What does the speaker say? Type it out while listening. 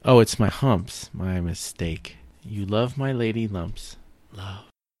Oh, it's my humps. My mistake. You love my lady lumps. Love.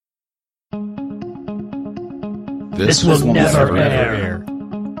 This will never air.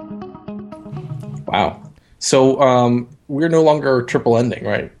 Wow. So we're no longer triple ending,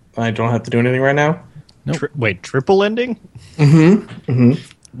 right? I don't have to do anything right now? Nope. Wait, triple ending? Mm-hmm.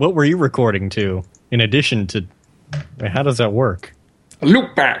 Mm-hmm. What were you recording to, in addition to... How does that work?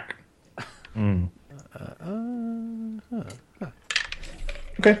 Loop back.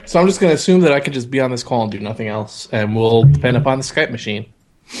 Okay, so I'm just going to assume that I can just be on this call and do nothing else, and we'll depend upon the Skype machine.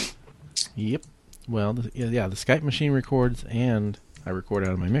 Yep. Well, the Skype machine records, and I record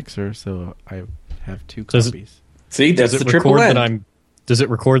out of my mixer, so I have two copies. See, that's the triple end. Does it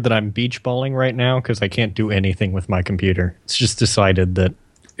record that I'm beach balling right now? Because I can't do anything with my computer. It's just decided that...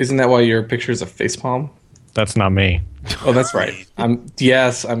 Isn't that why your picture is a facepalm? That's not me. Oh, that's right. I'm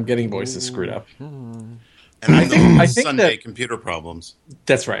getting voices screwed up. And I think Sunday that, computer problems.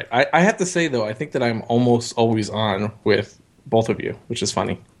 That's right. I have to say, though, I think that I'm almost always on with both of you, which is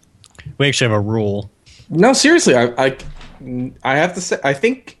funny. We actually have a rule. No, seriously, I have to say, I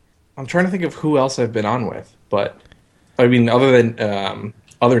think, I'm trying to think of who else I've been on with, but, I mean, other than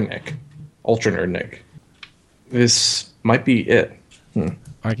other Nick, Ultra Nerd Nick, this might be it.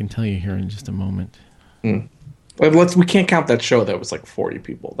 I can tell you here in just a moment. But we can't count that show that was like 40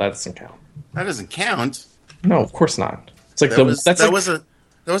 people. That doesn't count. That doesn't count. No, of course not. It's like that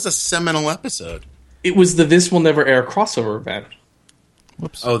was a seminal episode. It was the This Will Never Air crossover event.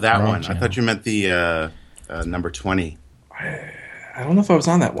 Whoops. Oh, that one. Channel. I thought you meant the number 20. I don't know if I was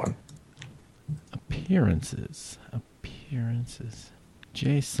on that one. Appearances.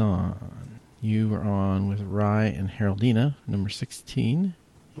 Jason, you were on with Rye and Haroldina, number 16.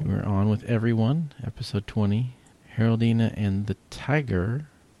 You were on with Everyone, episode 20. Haroldina and the Tiger,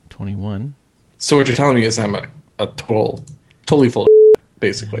 21. So what you're telling me is I'm a totally full of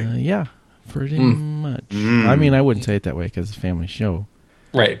basically. Yeah, pretty much. I mean, I wouldn't say it that way because it's a family show.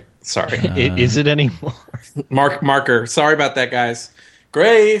 Right. Sorry. Is it anymore? Marker. Sorry about that, guys.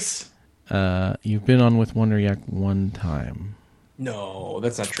 Grace. You've been on with Wonder Yak one time. No,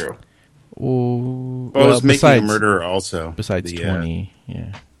 that's not true. Oh, I was making a murderer also. Besides 20,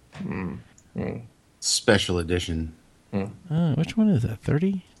 yeah. Special edition. Which one is that?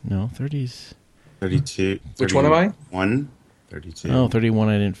 30? No, 30's... 32. Which one am I? 32. Oh, 31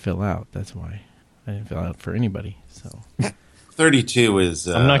 I didn't fill out. That's why. I didn't fill out for anybody. So 32 is...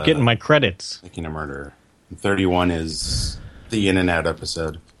 I'm not getting my credits. Making a murderer. And 31 is the In and Out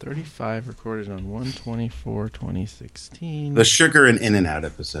episode. 35 recorded on 1/24/2016. The Sugar and In and Out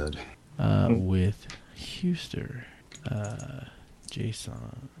episode. With Huster,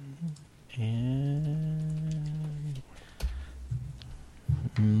 Jason, and...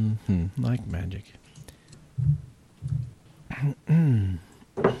 like magic.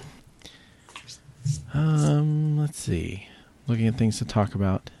 Let's see. Looking at things to talk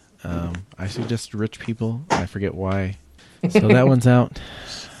about. I suggested rich people. I forget why. So that one's out.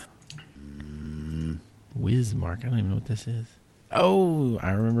 Wismark. I don't even know what this is. Oh,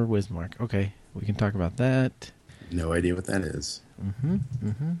 I remember Wismark. Okay, we can talk about that. No idea what that is.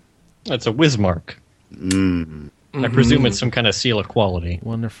 That's a Wismark. I presume it's some kind of seal of quality.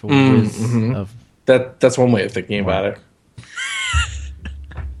 Wonderful whiz of... That's one way of thinking about it.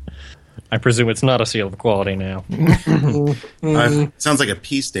 I presume it's not a seal of quality now. Sounds like a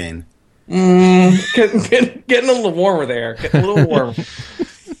pea stain. Getting a little warmer there. Getting a little warm.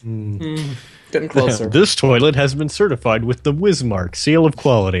 Getting closer. This toilet has been certified with the Wismark seal of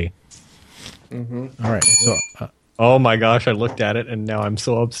quality. All right, so... oh my gosh, I looked at it and now I'm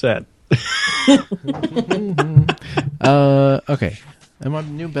so upset. Okay. And my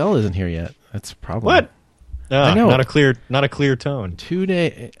new bell isn't here yet. That's a problem. What? I know. Not a clear tone. 2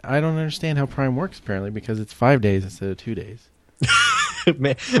 day. I don't understand how Prime works apparently because it's 5 days instead of 2 days.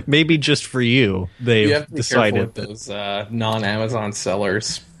 Maybe just for you, they've You have to be decided careful with those non-Amazon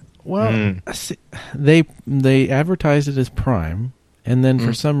sellers. Well, they advertised it as Prime, and then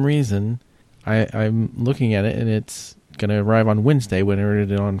for some reason, I'm looking at it and it's going to arrive on Wednesday when it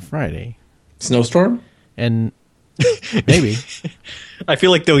did on Friday. Snowstorm? And maybe. I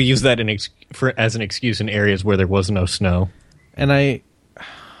feel like they'll use that as an excuse in areas where there was no snow. And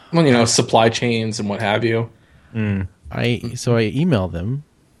well, supply chains and what have you. So I email them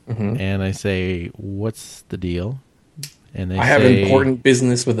and I say, "What's the deal?" And they have important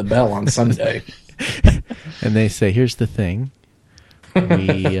business with a bell on Sunday. And they say, "Here's the thing.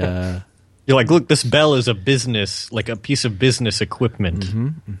 You're like, look, this bell is a business, like a piece of business equipment."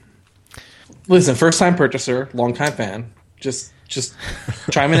 Listen, first-time purchaser, long-time fan. Just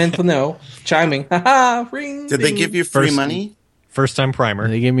chiming in to know. Chiming. Ha-ha, ring. Did they give you free money First time primer.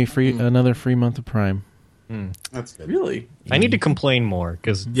 They gave me another free month of Prime. That's good. Really? I need to complain more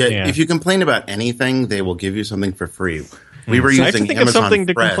because Yeah, if you complain about anything, they will give you something for free. We were So I have to using think Amazon of something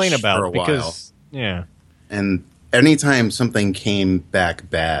to Fresh complain for a about while, because and anytime something came back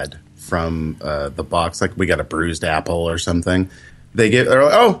bad from the box, like we got a bruised apple or something, they're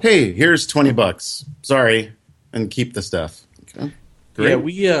like, "Oh, hey, here's $20. Sorry," and keep the stuff. Okay. Great. Yeah,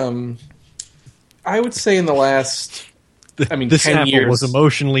 we I would say in the last, this 10 apple years was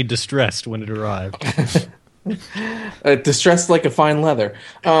emotionally distressed when it arrived. distressed like a fine leather.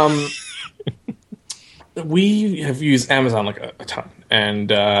 We have used Amazon like a ton,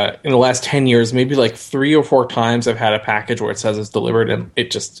 and in the last 10 years, maybe like 3 or 4 times, I've had a package where it says it's delivered, and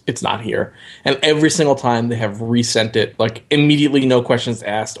it's not here. And every single time they have resent it, like immediately, no questions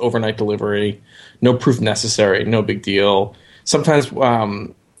asked, overnight delivery, no proof necessary, no big deal. Sometimes,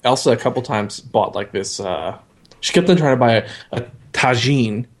 Elsa a couple times bought like this. She kept on trying to buy a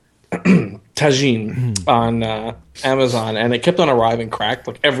tagine on Amazon, and it kept on arriving cracked.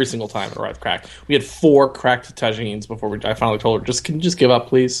 Like every single time it arrived cracked. We had 4 cracked tagines before I finally told her, can you just give up,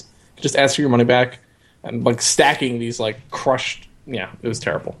 please? Just ask for your money back. And like stacking these like crushed. Yeah, it was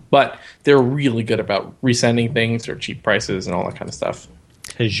terrible. But they're really good about resending things or cheap prices and all that kind of stuff.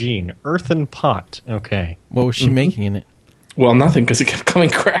 Tagine, earthen pot. Okay. What was she making in it? Well, nothing, because it kept coming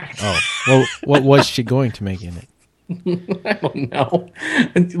cracked. Oh, well, what was she going to make in it? I don't know.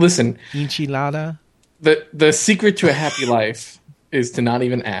 Listen, Enchilada? the secret to a happy life is to not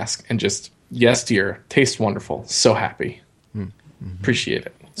even ask and just, yes, dear, tastes wonderful. So happy. Mm-hmm. Appreciate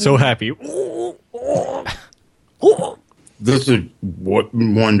it. So happy. This is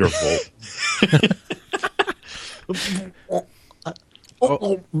wonderful.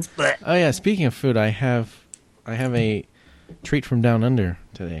 Oh yeah, speaking of food, I have a treat from down under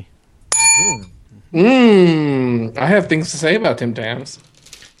today. I have things to say about Tim Tams.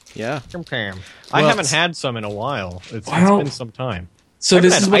 Yeah. Tim Tam. I haven't had some in a while. It's been some time. So I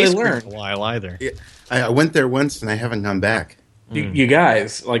this haven't is had what I ice cream learned. in a while either. Yeah, I went there once and I haven't come back. You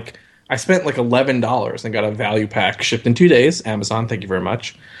guys, like, I spent like $11 and got a value pack shipped in 2 days. Amazon, thank you very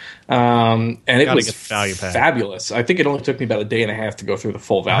much. And it was get the value pack. fabulous. I think it only took me about a day and a half to go through the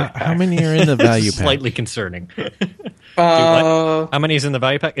full value pack. How many are in the value pack? Slightly concerning. How many is in the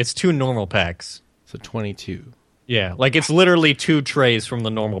value pack? It's 2 normal packs. So 22. Yeah, like it's literally 2 trays from the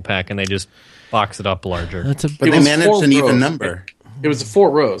normal pack, and they just box it up larger. That's a But they managed an even number. It was 4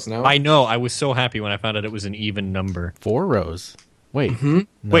 rows, no? I know. I was so happy when I found out it was an even number. 4 rows. Wait. Mm-hmm.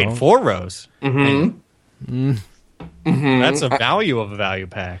 No. Wait, 4 rows? Mm-hmm. That's a value of a value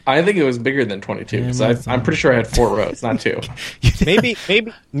pack. I think it was bigger than 22 because I'm pretty sure I had 4 rows, not 2. Maybe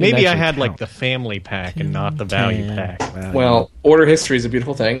I had count. like the family pack and not the value pack. Well, order history is a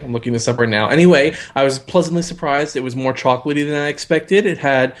beautiful thing. I'm looking this up right now. Anyway, I was pleasantly surprised. It was more chocolatey than I expected. It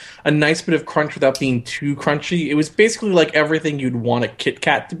had a nice bit of crunch without being too crunchy. It was basically like everything you'd want a Kit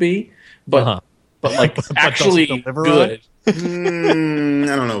Kat to be, but like actually good. I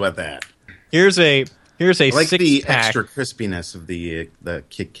don't know about that. Here's a I like the six-pack. extra crispiness of the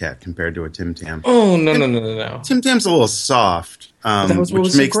Kit Kat compared to a Tim Tam. Oh, no. Tim Tam's a little soft, That was what which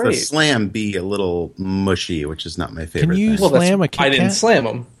was so makes the great. Slam be a little mushy, which is not my favorite Can you thing. slam a Kit Kat? I didn't slam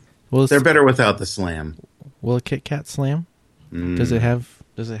them. Will They're better without the Slam. Will a Kit Kat slam? Does it have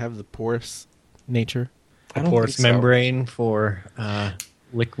the porous nature? I don't Porous think so. membrane for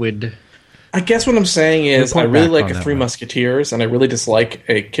liquid. I guess what I'm saying is I Report really back like on a that Three one. Musketeers, and I really dislike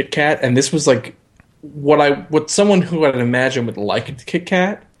a Kit Kat, and this was like what someone who I'd imagine would like a Kit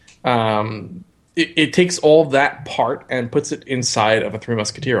Kat. It takes all that part and puts it inside of a Three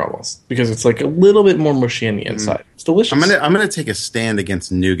Musketeer almost, because it's like a little bit more mushy on the inside. It's delicious. I'm gonna take a stand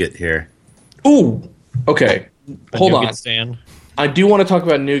against nougat here. Ooh, okay. Hold on. Stand. I do want to talk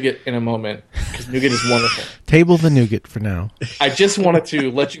about nougat in a moment because nougat is wonderful. Table the nougat for now. I just wanted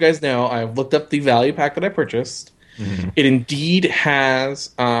to let you guys know I've looked up the value pack that I purchased. Mm-hmm. It indeed has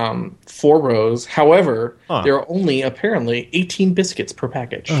 4 rows. However, there are only apparently 18 biscuits per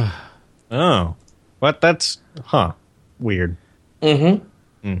package. Oh, what? That's weird.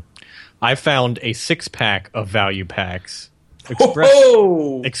 Mm-hmm. I found a 6-pack of value packs.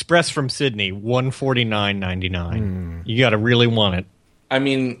 Express from Sydney, $149.99. You got to really want it. I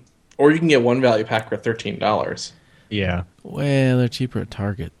mean, or you can get one value pack for $13. Yeah. Well, they're cheaper at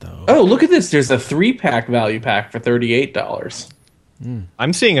Target though. Oh, look at this! There's a 3-pack value pack for $38.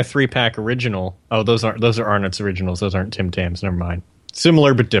 I'm seeing a 3-pack original. Oh, those are Arnott's originals. Those aren't Tim Tams. Never mind.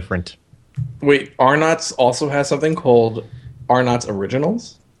 Similar but different. Wait, Arnott's also has something called Arnott's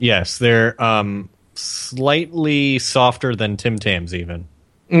Originals? Yes, they're slightly softer than Tim Tams even.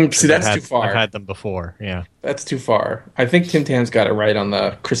 See, that's too far. I've had them before. Yeah, That's too far. I think Tim Tams got it right on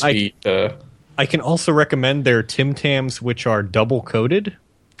the crispy. I can also recommend their Tim Tams, which are double coated.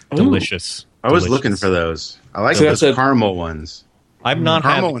 Delicious. I was looking for those. I like So those that's caramel ones. I've not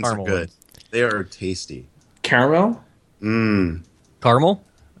had Caramel the ones caramel are good. ones. They are tasty. Caramel? Caramel?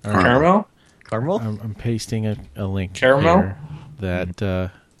 Caramel? Caramel? I'm pasting a link Caramel? here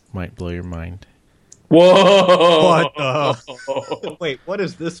that might blow your mind. Whoa! What the? Wait, what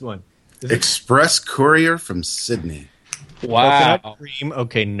is this one? Express courier from Sydney. Wow. Coconut cream,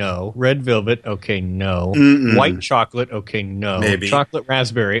 okay, no. Red velvet, okay, no. Mm-mm. White chocolate, okay, no. Maybe. Chocolate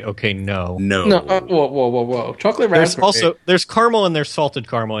raspberry, okay, no. No. No, whoa. Chocolate There's raspberry. there's caramel and there's salted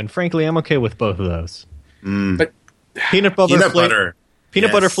caramel, and frankly, I'm okay with both of those. But Peanut butter Peanut flavor. butter.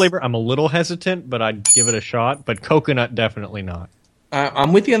 Peanut butter Yes. flavor, I'm a little hesitant, but I'd give it a shot. But coconut, definitely not.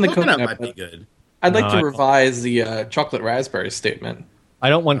 I'm with you on the Coconut coconut. might be but good. I'd like No, to I don't. revise the chocolate raspberry statement. I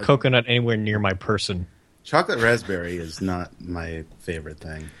don't want coconut anywhere near my person. Chocolate raspberry is not my favorite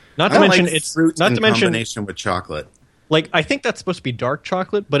thing. Not I to don't mention like it's fruit not in to mention combination with chocolate. like I think that's supposed to be dark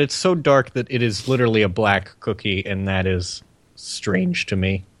chocolate, but it's so dark that it is literally a black cookie, and that is strange to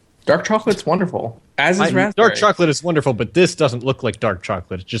me. Dark chocolate's wonderful, as is raspberry. Dark chocolate is wonderful, but this doesn't look like dark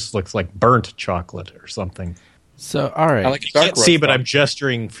chocolate. It just looks like burnt chocolate or something. So, all right. I like You dark can't see, but roast I'm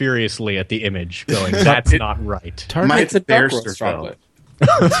gesturing furiously at the image, going, "That's not right." Target, Mike It's a dark roast Bearsterfeld. chocolate.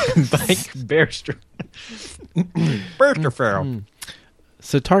 Like Bearster, Bearsterfeld.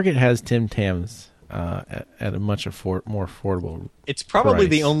 so Target has Tim Tams at a much more affordable. It's probably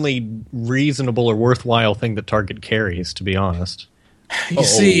the Price. only reasonable or worthwhile thing that Target carries, to be honest. You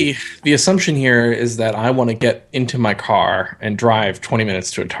see, the assumption here is that I want to get into my car and drive 20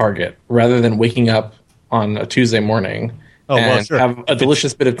 minutes to a Target rather than waking up on a Tuesday morning and sure. have a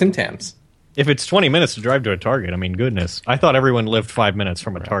delicious bit of Tim Tams. If it's 20 minutes to drive to a Target, I mean, goodness. I thought everyone lived 5 minutes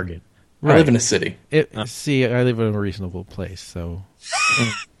from a Target. I live in a city. See, I live in a reasonable place, so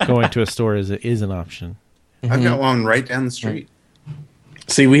going to a store is an option. I've got one right down the street.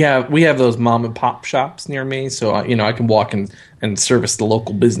 See, we have those mom and pop shops near me, so I can walk and service the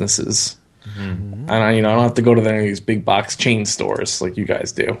local businesses, and I don't have to go to any of these big box chain stores like you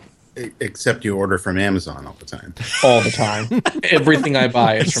guys do Except you order from Amazon all the time. all the time. Everything I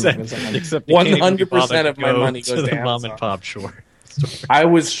buy is from Amazon. Except you can't even be 100% bothered of my to go money to goes the to mom Amazon. and pop store. I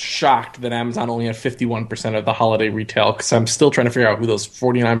was shocked that Amazon only had 51% of the holiday retail because I'm still trying to figure out who those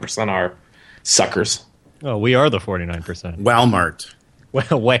 49% are. Suckers. Oh, we are the 49%. Walmart.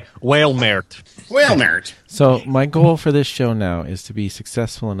 Whale-mart. Walmart. So my goal for this show now is to be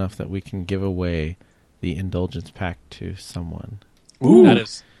successful enough that we can give away the indulgence pack to someone. Ooh.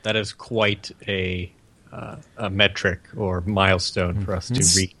 That is quite a metric or milestone for us to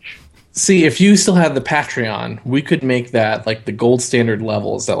reach. See, if you still had the Patreon, we could make that like the gold standard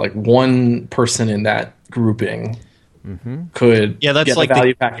levels that like one person in that grouping could Yeah, that's get like the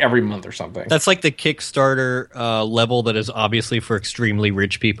value pack every month or something. That's like the Kickstarter level that is obviously for extremely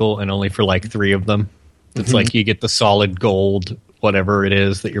rich people and only for like 3 of them. It's like you get the solid gold, whatever it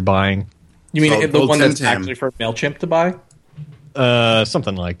is that you're buying. You mean So the gold one that's Tim Tam. actually for MailChimp to buy?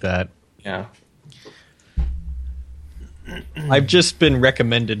 Something like that. Yeah. I've just been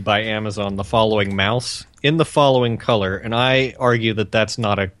recommended by Amazon the following mouse in the following color, and I argue that that's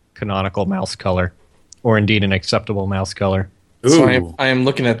not a canonical mouse color, or indeed an acceptable mouse color. So Ooh. I am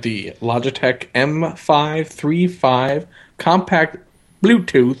looking at the Logitech M535 compact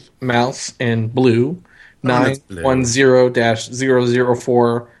Bluetooth mouse in blue, that's blue.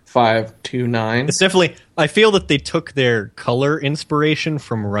 910-004-529. It's definitely. I feel that they took their color inspiration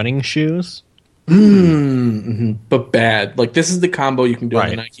from running shoes. But bad. Like, this is the combo you can do on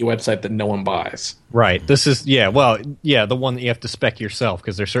the Right. Nike website that no one buys. Right. This is the one that you have to spec yourself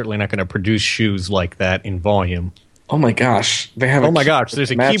because they're certainly not going to produce shoes like that in volume. Oh my gosh. They have Oh my gosh,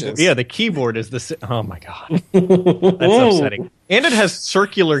 there's a matches. keyboard. Yeah, the keyboard is the. Oh my god, that's upsetting. And it has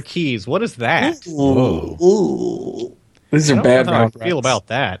circular keys. What is that? Ooh. These I are don't bad know how I round feel wrecks. about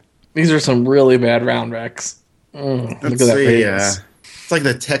that. These are some really bad round wrecks. Look at Let's that see, radius. it's like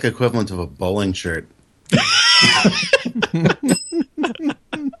the tech equivalent of a bowling shirt.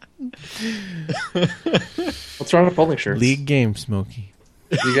 What's wrong with bowling shirts? League game, Smokey.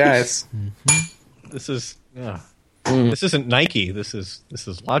 You guys. This is. This isn't Nike. This is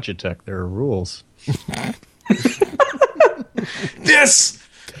Logitech. There are rules. This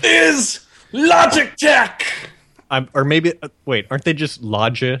is Logitech! Or maybe wait, aren't they just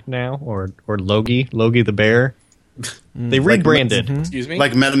Logia now, or Logie the bear? They rebranded. Excuse me?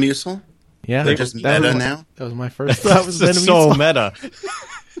 Like Metamucil? Yeah, They're just that meta was now? That was my first thought. Was This is so meta.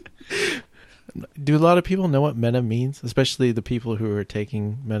 Do a lot of people know what meta means, especially the people who are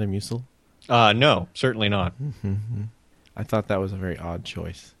taking Metamucil? No, certainly not. Mm-hmm. I thought that was a very odd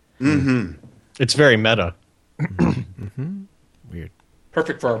choice. Mm-hmm. It's very meta. Mm-hmm. Weird.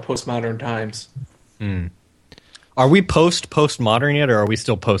 Perfect for our postmodern times. Are we postmodern yet, or are we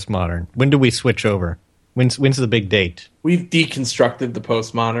still postmodern? When do we switch over? When's the big date? We've deconstructed the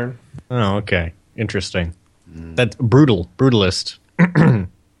postmodern. Oh, okay. Interesting. That's brutalist.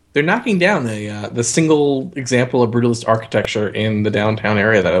 They're knocking down the single example of brutalist architecture in the downtown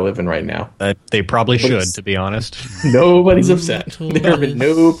area that I live in right now. They probably should, to be honest. Nobody's upset. There have been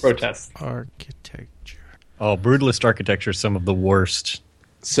no protests. Architecture. Oh, brutalist architecture is some of the worst.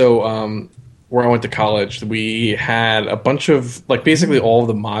 So, where I went to college, we had a bunch of, like, basically all of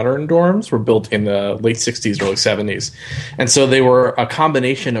the modern dorms were built in the late 60s, early 70s. And so they were a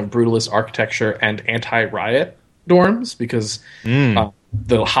combination of brutalist architecture and anti-riot dorms because the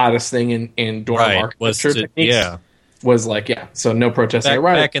hottest thing in dorm architecture techniques was like, so no protesting.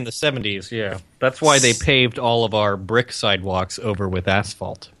 Back in the 70s, That's why they paved all of our brick sidewalks over with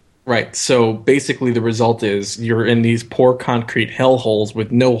asphalt. Right. So basically the result is you're in these poor concrete hellholes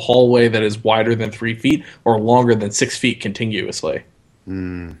with no hallway that is wider than 3 feet or longer than 6 feet continuously.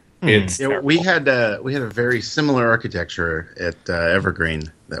 It's we had a very similar architecture at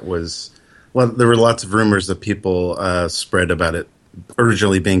Evergreen that was, well, there were lots of rumors that people spread about it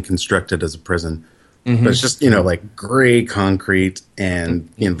originally being constructed as a prison. But it's just, like gray concrete, and,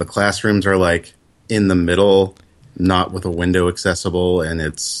 the classrooms are like in the middle, not with a window accessible, and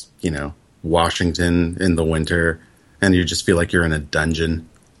it's, Washington in the winter, and you just feel like you're in a dungeon.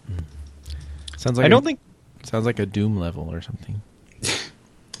 Sounds like a Doom level or something.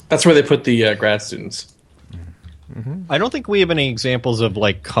 That's where they put the grad students. I don't think we have any examples of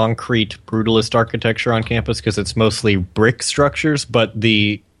like concrete brutalist architecture on campus because it's mostly brick structures, but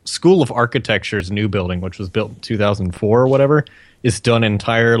the School of Architecture's new building, which was built in 2004 or whatever, is done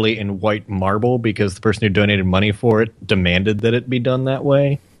entirely in white marble because the person who donated money for it demanded that it be done that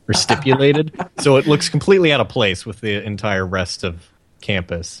way, or stipulated. So it looks completely out of place with the entire rest of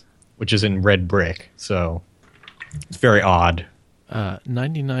campus, which is in red brick. So it's very odd.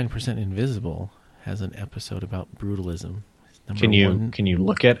 99% Invisible has an episode about brutalism. Can you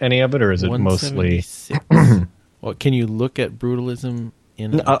look at any of it, or is it mostly? Well, can you look at brutalism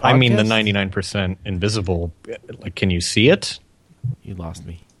in? I mean, the 99% Invisible. Like, can you see it? You lost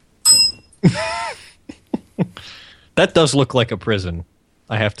me. That does look like a prison,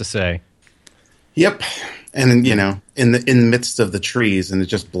 I have to say. Yep, and in the midst of the trees, and it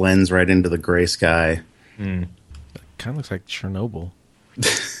just blends right into the gray sky. It kind of looks like Chernobyl.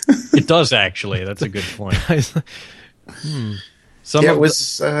 It does, actually. That's a good point. It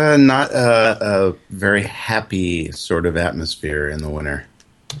was not a very happy sort of atmosphere in the winter.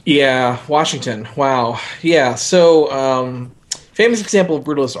 Yeah, Washington. Wow. Yeah, so famous example of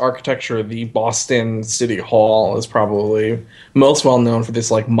brutalist architecture, the Boston City Hall is probably most well known for this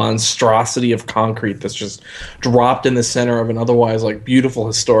like monstrosity of concrete that's just dropped in the center of an otherwise like beautiful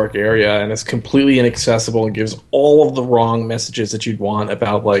historic area, and it's completely inaccessible and gives all of the wrong messages that you'd want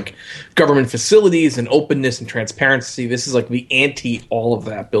about like government facilities and openness and transparency. This is like the anti all of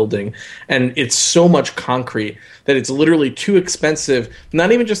that building, and it's so much concrete that it's literally too expensive,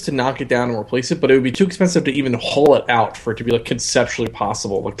 not even just to knock it down and replace it, but it would be too expensive to even haul it out for it to be like conceptually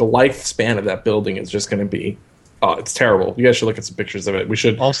possible. Like the lifespan of that building is just going to be, it's terrible. You guys should look at some pictures of it. We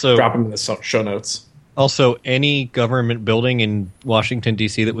should also drop them in the show notes. Also, any government building in Washington,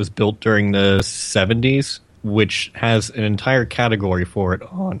 D.C. that was built during the 70s, which has an entire category for it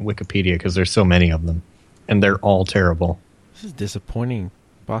on Wikipedia because there's so many of them, and they're all terrible. This is disappointing.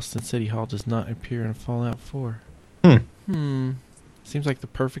 Boston City Hall does not appear in Fallout 4. Seems like the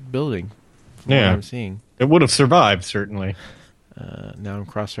perfect building from what I'm seeing. It would have survived, certainly. Now I'm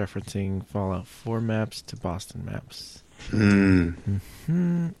cross-referencing Fallout 4 maps to Boston maps. Maybe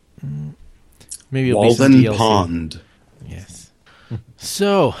it'll Walden be some DLC. Pond. Yes.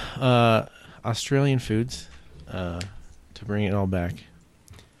 So, Australian foods, to bring it all back.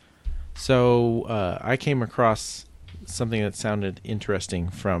 So, I came across something that sounded interesting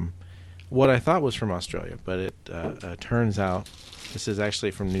from what I thought was from Australia, but it turns out this is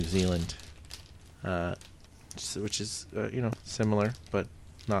actually from New Zealand, which is similar but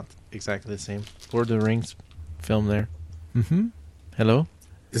not exactly the same. Lord of the Rings film there. Hello.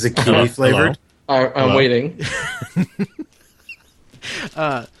 Is it kiwi flavored? I'm waiting.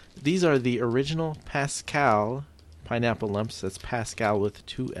 These are the original Pascal pineapple lumps. That's Pascal with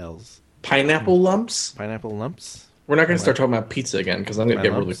 2 L's. Pineapple lumps? Pineapple lumps. We're not going to start talking about pizza again because I'm going to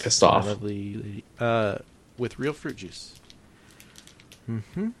get really pissed off. Lovely, with real fruit juice.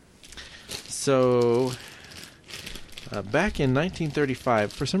 So, back in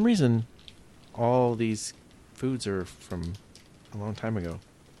 1935, for some reason, all these foods are from a long time ago.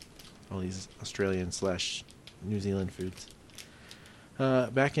 All these Australian/New Zealand foods.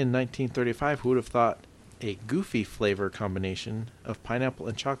 Back in 1935, who would have thought a goofy flavor combination of pineapple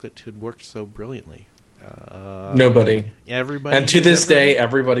and chocolate had worked so brilliantly? Nobody. Everybody. And to this day,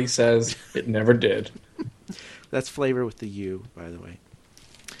 everybody says it never did. That's flavor with the U, by the way.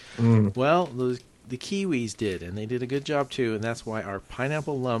 Well, the Kiwis did, and they did a good job too, and that's why our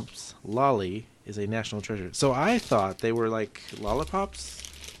pineapple lumps lolly is a national treasure. So I thought they were like lollipops.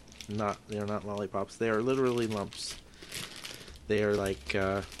 They're not lollipops. They are literally lumps. They are like,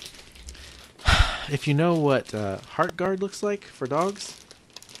 if you know what heart guard looks like for dogs.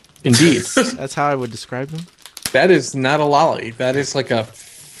 Indeed. That's how I would describe them. That is not a lolly. That is like a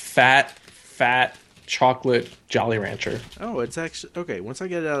fat chocolate Jolly Rancher. Oh, it's actually okay. Once I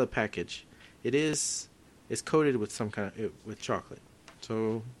get it out of the package, it's coated with some kind of with chocolate.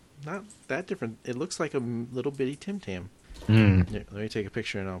 So not that different. It looks like a little bitty Tim Tam. Here, let me take a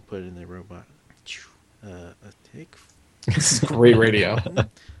picture and I'll put it in the robot. This is great radio.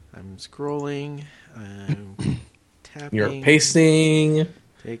 I'm scrolling. I'm tapping. You're pasting.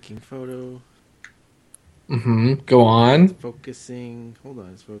 Taking photo. Go on. Focusing. Hold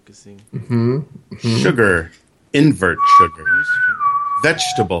on, it's focusing. Sugar, invert sugar,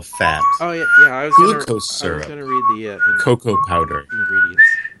 vegetable fat, Oh yeah. I was glucose syrup, going to read the cocoa powder, ingredients.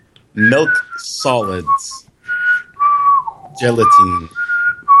 milk solids, gelatin,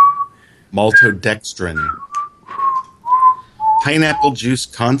 maltodextrin, pineapple juice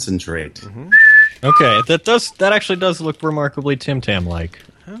concentrate. Okay, that actually does look remarkably Tim Tam like.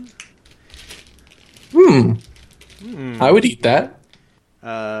 I would eat that.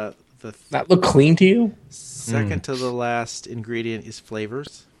 The That look clean to you? second to the last ingredient is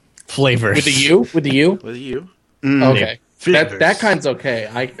flavors. Flavors. With the U? With the U? With you. Okay. Flavors. That kind's okay.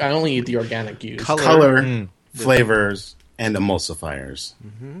 I only eat the organic U's. Color, flavors, and emulsifiers.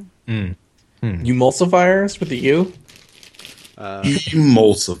 Emulsifiers with the U?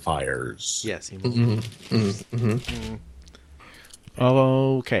 Emulsifiers. Yes.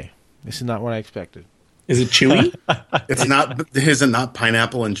 Okay. This is not what I expected. Is it chewy? It's not. Is it not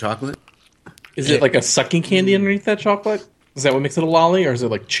pineapple and chocolate? Is it like a sucking candy underneath that chocolate? Is that what makes it a lolly, or is it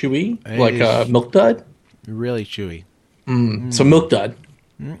like chewy, It like is- a milk dud? Really chewy. So milk dud.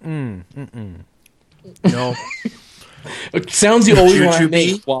 No. It sounds you always want to Choo-choo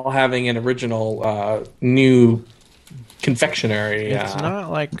make while having an original new confectionery. It's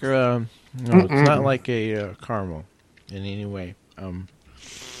not like it's not like a caramel in any way.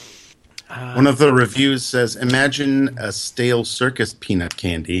 One of the reviews says, "Imagine a stale circus peanut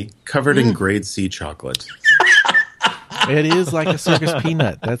candy covered in grade C chocolate." It is like a circus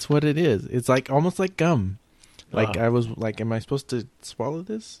peanut. That's what it is. It's like almost like gum. Like I was like, am I supposed to swallow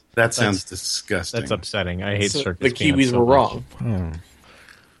this? That sounds disgusting. That's upsetting. I hate So circus the peanuts Kiwis so were much.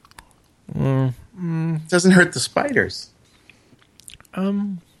 wrong. It doesn't hurt the spiders. They're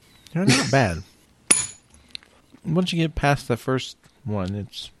not bad. Once you get past the first one,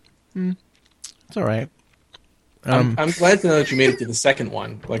 it's all right. I'm glad to know that you made it to the second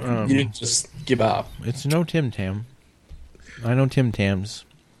one. Like you didn't just give up. It's no Tim Tam. I know Tim Tams,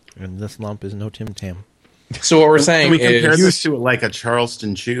 and this lump is no Tim Tam. So what we're saying Can we compare is this to like a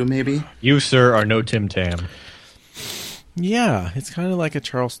Charleston Chew, maybe? You, sir, are no Tim Tam. Yeah, it's kind of like a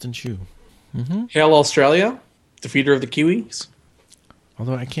Charleston Chew. Hail Australia, defeater of the Kiwis.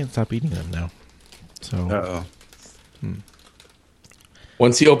 Although I can't stop eating them now. So Uh-oh.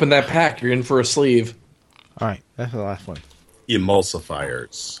 Once you open that pack, you're in for a sleeve. all right, that's the last one.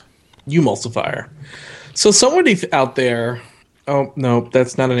 Emulsifiers. Emulsifier. So somebody out there. Oh no,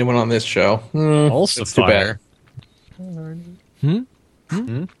 that's not anyone on this show. Also That's too bad.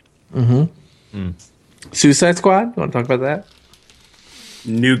 Suicide Squad. You want to talk about that?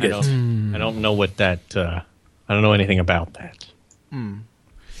 Nougat. I don't know what that. I don't know anything about that.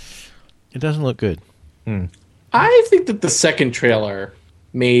 It doesn't look good. I think that the second trailer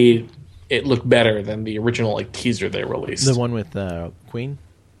made it look better than the original like teaser they released. The one with Queen?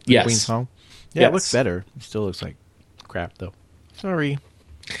 Yes. Queen song? Yeah, Yes. it looks better. It still looks like crap, though. Sorry.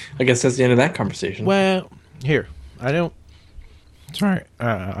 I guess that's the end of that conversation. Well, here. I don't... Sorry.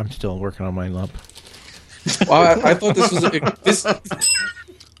 I'm still working on my lump. Well, I thought this was this.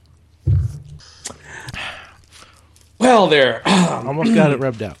 Well, there. Almost got it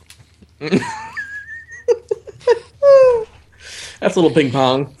rubbed out. That's a little ping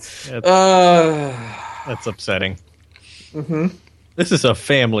pong. That's upsetting. This is a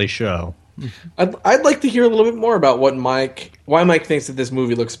family show. I'd like to hear a little bit more about why Mike thinks that this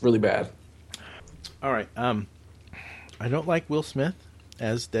movie looks really bad. All right. I don't like Will Smith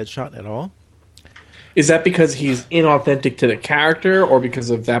as Deadshot at all. Is that because he's inauthentic to the character, or because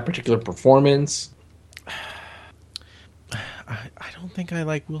of that particular performance? I don't think I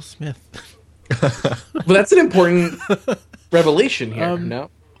like Will Smith. Well, that's an important revelation here. No,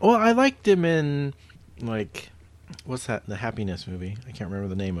 Well, I liked him in, like, what's that? The Happiness movie. I can't remember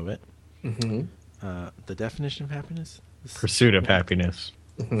the name of it. mm-hmm. The Definition of Happiness? Pursuit of Happiness.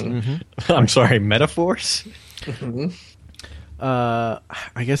 Mm-hmm. I'm sorry, Metaphors? Mm-hmm.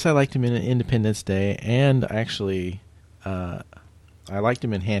 I guess I liked him in Independence Day, and actually, I liked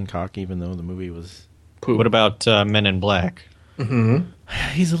him in Hancock, even though the movie was... Poop. What about Men in Black? Mm-hmm.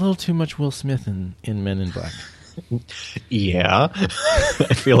 He's a little too much Will Smith in Men in Black. Yeah.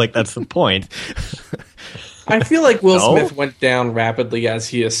 I feel like that's the point. I feel like Will No? Smith went down rapidly as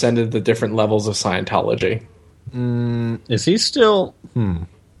he ascended the different levels of Scientology. Is he still...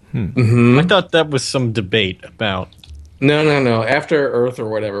 Mm-hmm. I thought that was some debate about... No. After Earth or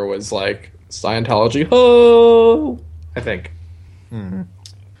whatever was like Scientology, ho! I think.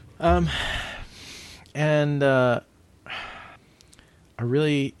 And I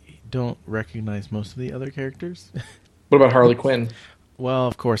really don't recognize most of the other characters. What about Harley Quinn? Well,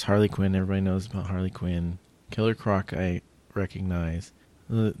 of course, Harley Quinn. Everybody knows about Harley Quinn. Killer Croc, I recognize.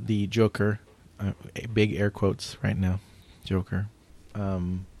 The Joker, big air quotes right now. Joker.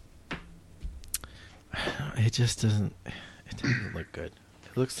 It just doesn't. It doesn't look good.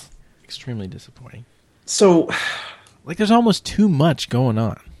 It looks extremely disappointing. So, Like there's almost too much going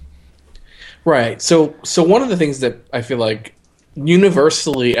on. right. So one of the things that I feel like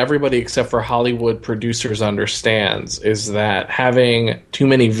universally everybody except for Hollywood producers understands is that having too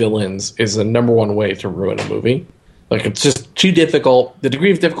many villains is the number one way to ruin a movie. Like it's just too difficult. The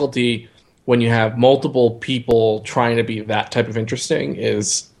degree of difficulty when you have multiple people trying to be that type of interesting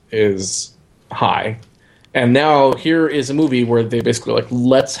is high. And now here is a movie where they basically like,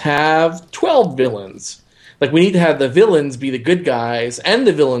 let's have 12 villains. Like we need to have the villains be the good guys and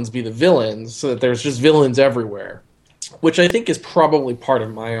the villains be the villains so that there's just villains everywhere. Which I think is probably part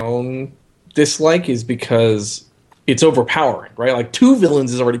of my own dislike is because it's overpowering, right? Like 2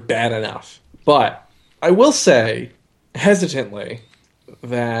 villains is already bad enough. But I will say, hesitantly,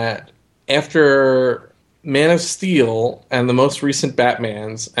 that after Man of Steel and the most recent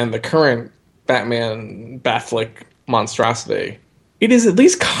Batmans and the current Batman Batflick monstrosity, it is at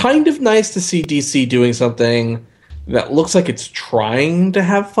least kind of nice to see DC doing something that looks like it's trying to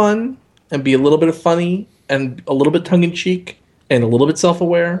have fun and be a little bit of funny and a little bit tongue-in-cheek and a little bit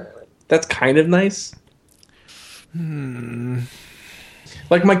self-aware. That's kind of nice.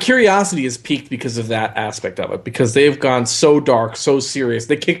 Like, my curiosity is piqued because of that aspect of it, because they've gone so dark, so serious.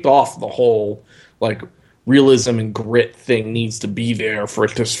 They kicked off the whole, like, realism and grit thing needs to be there for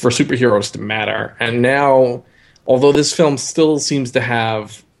superheroes to matter. And now, although this film still seems to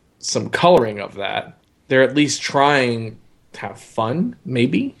have some coloring of that, they're at least trying to have fun,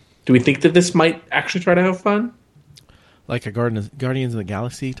 maybe? Do we think that this might actually try to have fun? Like a Guardians of the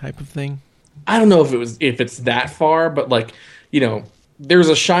Galaxy type of thing? I don't know if it's that far, but like, you know, there's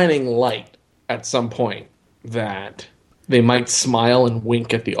a shining light at some point that they might smile and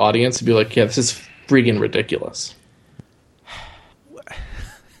wink at the audience and be like, yeah, this is freaking ridiculous.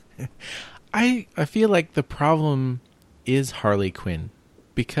 I feel like the problem is Harley Quinn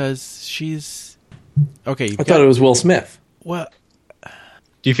because she's okay. I thought it was Will Smith. Well,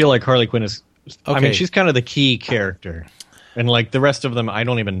 Do you feel like Harley Quinn is... I Okay. mean, she's kind of the key character. And like the rest of them, I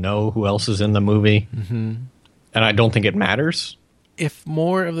don't even know who else is in the movie. Mm-hmm. And I don't think it matters. if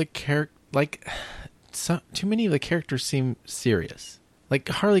more of the character, like, too many of the characters seem serious. Like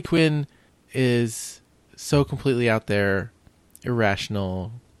Harley Quinn is so completely out there,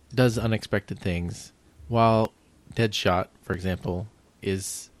 irrational, does unexpected things, while Deadshot, for example,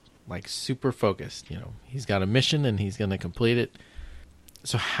 is like super focused. You know, he's got a mission and he's going to complete it.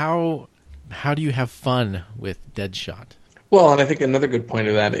 So how do you have fun with Deadshot? Well, and I think another good point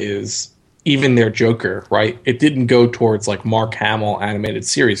of that is even their Joker, right? It didn't go towards like Mark Hamill animated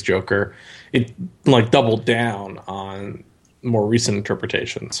series Joker. It like doubled down on more recent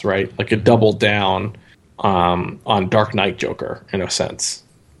interpretations, right? Like it doubled down on Dark Knight Joker in a sense,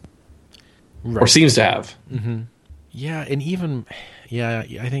 Right. or seems to have. Mm-hmm. Yeah, and even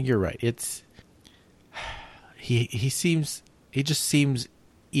I think you're right. It's he just seems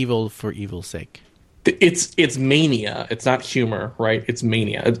evil for evil's sake. It's mania. It's not humor, right? It's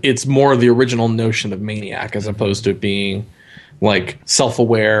mania. It's more the original notion of maniac as opposed to being like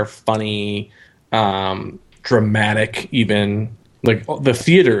self-aware, funny, dramatic. Even like the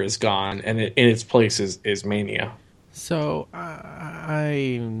theater is gone, and in its place is mania. So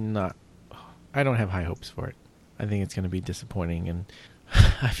I'm not I don't have high hopes for it. I think it's going to be disappointing, and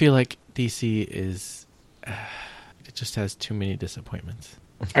I feel like DC is it just has too many disappointments.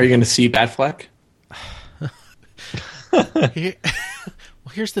 Are you going to see Batfleck?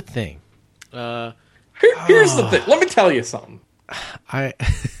 Well, here's the thing. Here's the thing. Let me tell you something.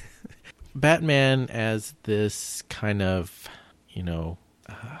 Batman as this kind of,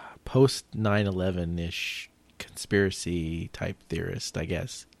 post 9/11-ish conspiracy type theorist, I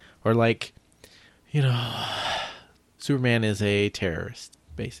guess. Or like, Superman is a terrorist,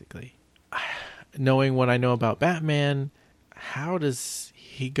 basically. Knowing what I know about Batman, how does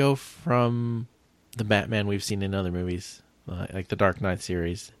he go from the Batman we've seen in other movies, like the Dark Knight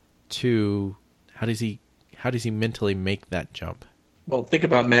series, to how does he mentally make that jump? Well, think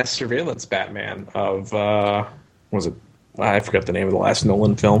about Mass Surveillance Batman of what was it? I forgot the name of the last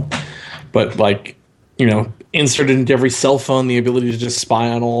Nolan film, but inserted into every cell phone the ability to just spy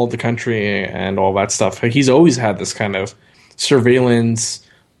on all of the country and all that stuff. He's always had this kind of surveillance,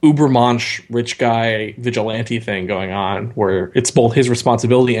 ubermensch, rich guy vigilante thing going on, where it's both his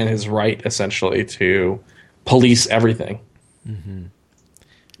responsibility and his right, essentially, to police everything. Mm-hmm.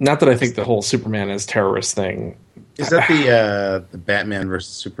 Not that I think the whole Superman as terrorist thing. Is that the Batman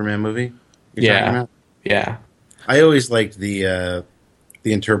versus Superman movie you're talking about? Yeah. I always liked the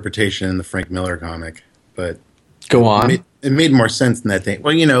interpretation in the Frank Miller comic, but go on. It made more sense than that thing.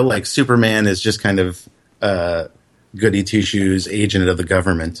 Well, like Superman is just kind of goody two shoes agent of the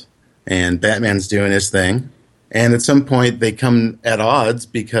government, and Batman's doing his thing. And at some point, they come at odds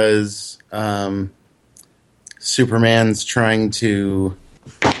because Superman's trying to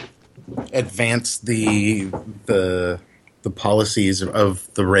advance the policies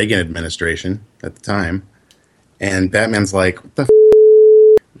of the Reagan administration at the time, and Batman's like, "What the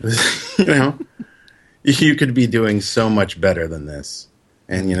you could be doing so much better than this."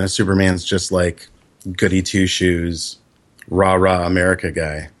 And Superman's just like goody two shoes, rah rah America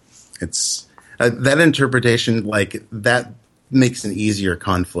guy. It's that interpretation, like that, makes an easier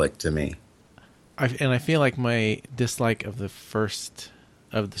conflict to me. I feel like my dislike of the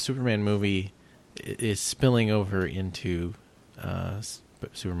Superman movie is spilling over into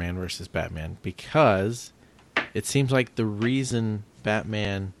Superman versus Batman, because it seems like the reason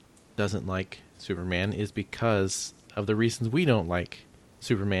Batman doesn't like Superman is because of the reasons we don't like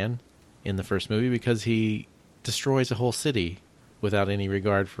Superman in the first movie, because he destroys a whole city without any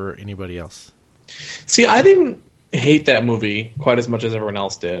regard for anybody else. See, I didn't hate that movie quite as much as everyone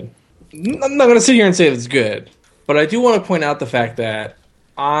else did. I'm not going to sit here and say it's good, but I do want to point out the fact that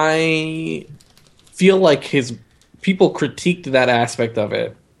I feel like his people critiqued that aspect of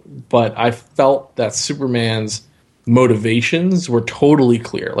it, but I felt that Superman's motivations were totally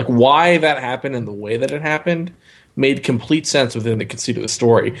clear. Like, why that happened and the way that it happened made complete sense within the conceit of the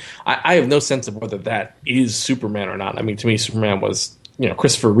story. I have no sense of whether that is Superman or not. I mean, to me, Superman was,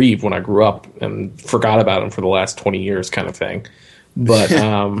 Christopher Reeve when I grew up and forgot about him for the last 20 years kind of thing. But,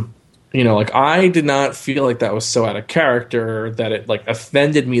 I did not feel like that was so out of character that it,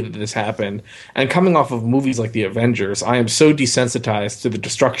 offended me that this happened. And coming off of movies like The Avengers, I am so desensitized to the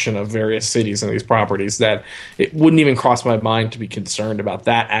destruction of various cities and these properties that it wouldn't even cross my mind to be concerned about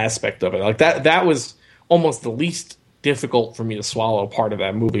that aspect of it. Like, that was almost the least difficult for me to swallow part of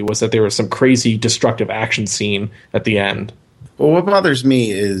that movie, was that there was some crazy destructive action scene at the end. Well, what bothers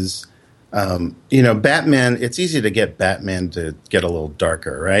me is, Batman, it's easy to get Batman to get a little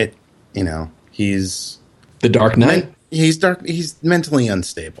darker, right? He's the Dark Knight. He's dark. He's mentally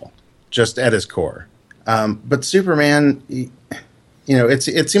unstable, just at his core. But Superman,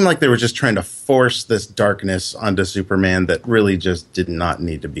 it seemed like they were just trying to force this darkness onto Superman that really just did not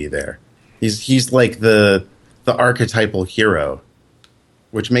need to be there. He's like the archetypal hero,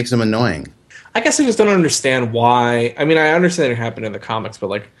 which makes him annoying. I guess I just don't understand why. I mean, I understand it happened in the comics,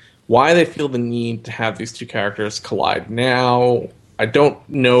 but why they feel the need to have these two characters collide now. I don't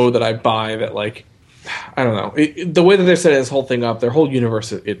know that I buy that. I don't know. The way that they're setting this whole thing up, their whole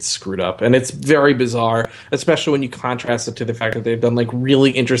universe, it's screwed up, and it's very bizarre, especially when you contrast it to the fact that they've done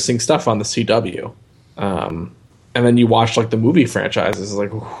really interesting stuff on the CW. And then you watch the movie franchises,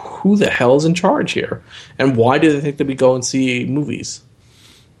 who the hell is in charge here, and why do they think that we go and see movies?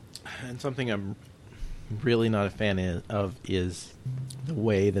 And something I'm really not a fan of is the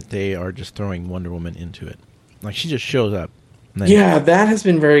way that they are just throwing Wonder Woman into it. She just shows up. Yeah, that has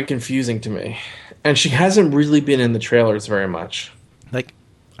been very confusing to me. And she hasn't really been in the trailers very much. I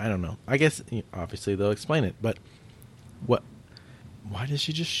don't know. I guess, obviously, they'll explain it, but why does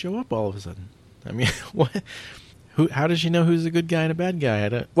she just show up all of a sudden? I mean, what? How does she know who's a good guy and a bad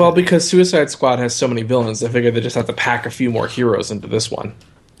guy? Because Suicide Squad has so many villains, I figured they just have to pack a few more heroes into this one.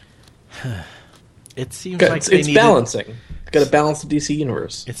 It seems like It's balancing. Got to balance the DC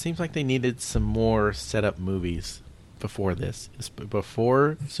universe. It seems like they needed some more setup movies before this.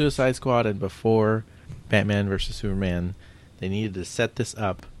 Before Suicide Squad and before Batman versus Superman, they needed to set this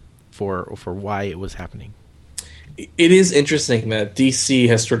up for why it was happening. It is interesting that DC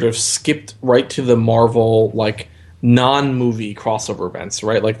has sort of skipped right to the Marvel non-movie crossover events,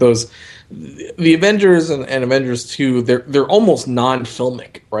 right? Like the Avengers and Avengers 2, they're almost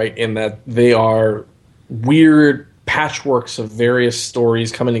non-filmic, right? In that they are weird patchworks of various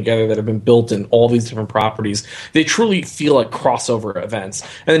stories coming together that have been built in all these different properties. They truly feel like crossover events.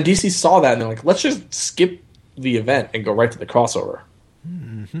 And then DC saw that and they're like, let's just skip the event and go right to the crossover.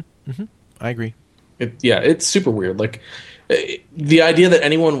 Mm-hmm. Mm-hmm. I agree. It's super weird. Like, the idea that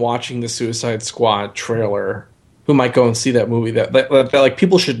anyone watching the Suicide Squad trailer who might go and see that movie, that like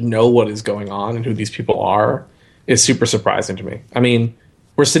people should know what is going on and who these people are, is super surprising to me. I mean,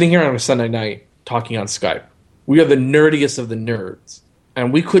 we're sitting here on a Sunday night talking on Skype. We are the nerdiest of the nerds,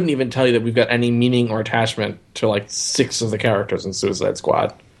 and we couldn't even tell you that we've got any meaning or attachment to like 6 of the characters in Suicide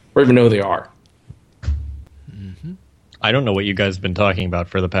Squad, or even know who they are. Mm-hmm. I don't know what you guys have been talking about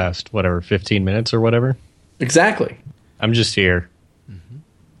for the past 15 minutes or whatever. Exactly. I'm just here. Mm-hmm.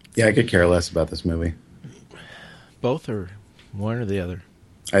 Yeah, I could care less about this movie. Both, or one or the other?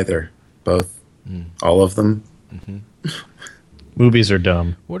 Either. Both. All of them. Mm-hmm. Movies are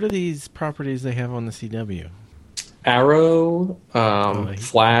dumb. What are these properties they have on the CW? Arrow,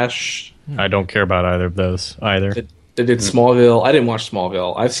 Flash. I don't care about either of those either. They did Smallville. I didn't watch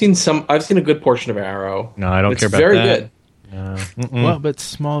Smallville. I've seen a good portion of Arrow. No, I don't care about that. It's very good. Well, but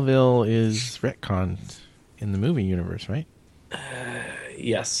Smallville is retconned in the movie universe, right?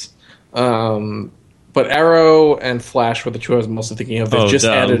 Yes. But Arrow and Flash were the two I was mostly thinking of. They just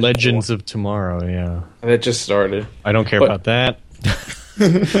added Legends of Tomorrow, yeah. That just started. I don't care about that.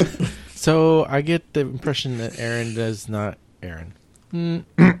 So I get the impression that Aaron does not... Aaron.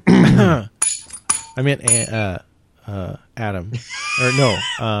 I meant Adam. Or no,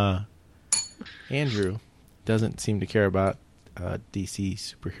 Andrew doesn't seem to care about DC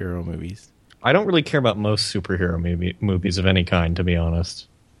superhero movies. I don't really care about most superhero movies of any kind, to be honest.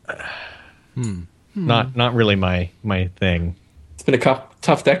 Not really my thing. It's been a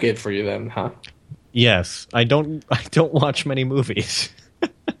tough decade for you then, huh? Yes, I don't watch many movies.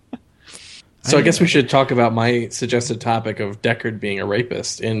 So I guess we should talk about my suggested topic of Deckard being a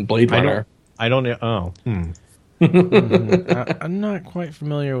rapist in Blade Runner. I don't know. Oh. I'm not quite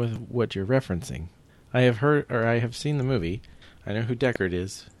familiar with what you're referencing. I have heard, or I have seen the movie. I know who Deckard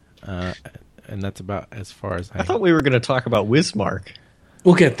is, and that's about as far as I thought we were going to talk about Wismark.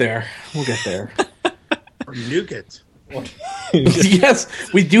 We'll get there. Or nougat. Yes,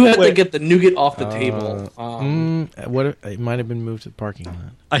 we do have to get the nougat off the table. What if, it might have been moved to the parking lot.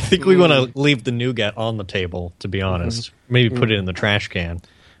 I think we want to leave the nougat on the table, to be honest. Maybe put it in the trash can.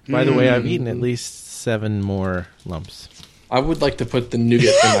 By the way, I've eaten at least 7 more lumps. I would like to put the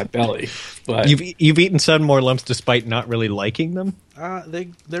nougat in my belly, but you've eaten 7 more lumps despite not really liking them.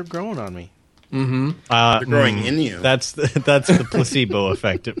 They're growing on me. Mm-hmm. They're growing in you. That's the placebo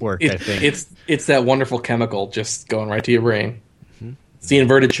effect at work. I think it's that wonderful chemical just going right to your brain. Mm-hmm. It's the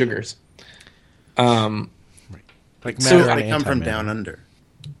inverted sugars. Right. Like So they come from down under.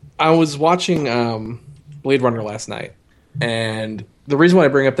 I was watching Blade Runner last night, and the reason why I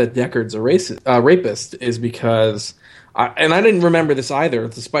bring up that Deckard's a rapist is because, I didn't remember this either,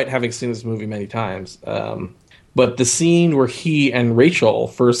 despite having seen this movie many times. But the scene where he and Rachel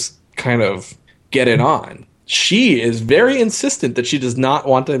first kind of get it on, she is very insistent that she does not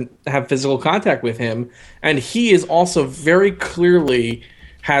want to have physical contact with him, and he is also very clearly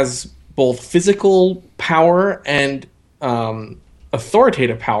has both physical power and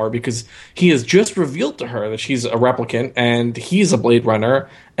authoritative power, because he has just revealed to her that she's a replicant and he's a Blade Runner,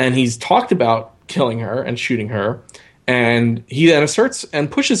 and he's talked about killing her and shooting her, and he then asserts and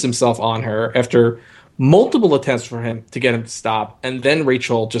pushes himself on her after multiple attempts for him to get him to stop, and then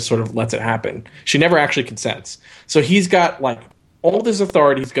Rachel just sort of lets it happen. She never actually consents. So he's got like all this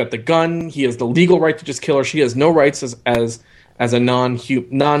authority. He's got the gun. He has the legal right to just kill her. She has no rights as a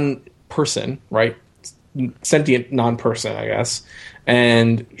non-person, right? Sentient non-person, I guess.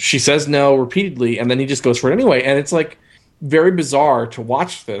 And she says no repeatedly, and then he just goes for it anyway. And it's like very bizarre to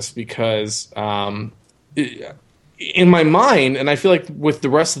watch this because in my mind, and I feel like with the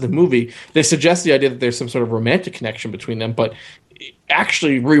rest of the movie, they suggest the idea that there's some sort of romantic connection between them, but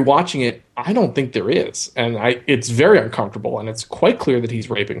actually rewatching it, I don't think there is. And it's very uncomfortable, and it's quite clear that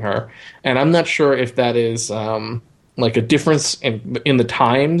he's raping her. And I'm not sure if that is like a difference in the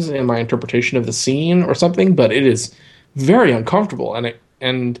times in my interpretation of the scene or something, but it is very uncomfortable.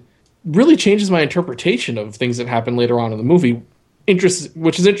 And really changes my interpretation of things that happen later on in the movie.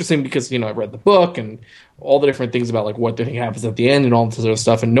 Which is interesting because, I read the book and all the different things about like what they think happens at the end and all this other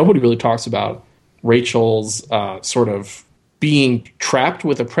stuff, and nobody really talks about Rachel's sort of being trapped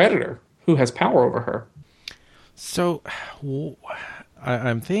with a predator who has power over her. So,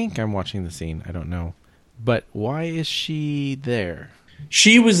 I think I'm watching the scene. I don't know. But why is she there?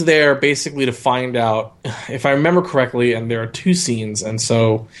 She was there basically to find out, if I remember correctly, and there are two scenes, and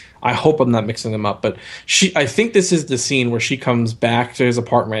so I hope I'm not mixing them up, but I think this is the scene where she comes back to his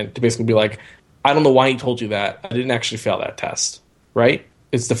apartment to basically be like, I don't know why he told you that. I didn't actually fail that test, right?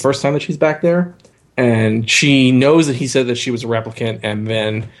 It's the first time that she's back there, and she knows that he said that she was a replicant, and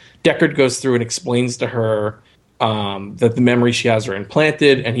then Deckard goes through and explains to her that the memories she has are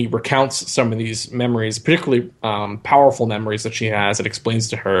implanted, and he recounts some of these memories, particularly powerful memories that she has. It explains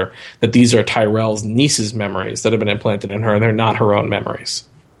to her that these are Tyrell's niece's memories that have been implanted in her, and they're not her own memories.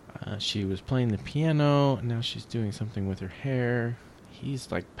 She was playing the piano, and now she's doing something with her hair.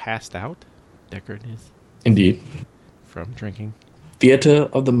 He's like passed out. Deckard is. Indeed. From drinking. Theater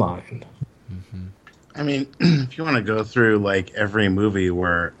of the mind. Mm-hmm. I mean, if you want to go through like every movie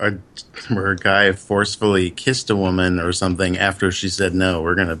where a guy forcefully kissed a woman or something after she said no,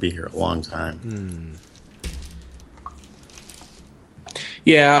 we're going to be here a long time.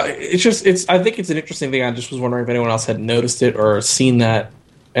 Yeah, I think it's an interesting thing. I just was wondering if anyone else had noticed it or seen that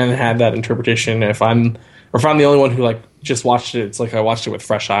and had that interpretation. If I'm the only one who like just watched it, it's like I watched it with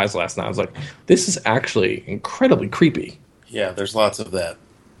fresh eyes last night. I was like, this is actually incredibly creepy. Yeah, there's lots of that.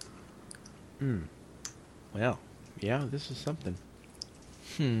 Well, yeah, this is something.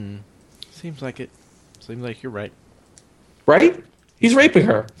 Seems like it. Seems like you're right. Right? He's raping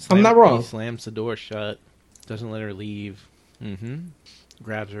her. I'm not wrong. He slams the door shut. Doesn't let her leave.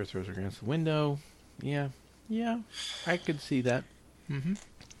 Grabs her, throws her against the window. Yeah, I could see that.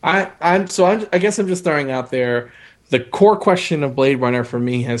 I guess I'm just throwing out there, the core question of Blade Runner for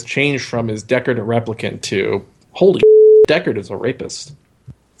me has changed from is Deckard a replicant to holy Deckard is a rapist.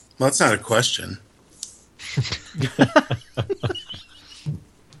 Well, that's not a question.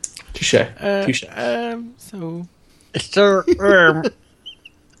 Touche. Touche. So.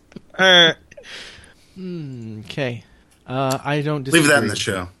 Okay. I don't disagree. Leave that in the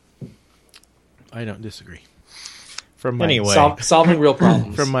show. I don't disagree. From my, anyway, solving real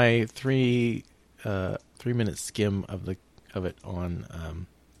problems. From my 3-minute skim of it on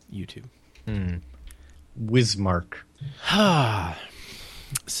YouTube. Wismark.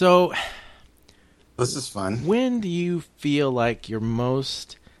 So, this is fun. when do you feel like you're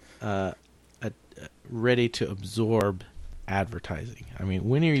most ready to absorb advertising? I mean,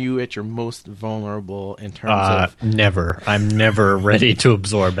 when are you at your most vulnerable in terms of... Never. I'm never ready to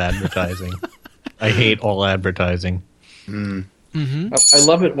absorb advertising. I hate all advertising. I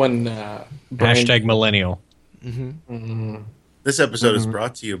love it when... Hashtag millennial. This episode is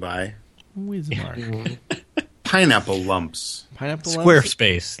brought to you by... Wismark. Pineapple Lumps.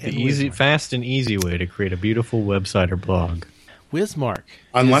 Squarespace, the Wismark. fast and easy way to create a beautiful website or blog. Wismark.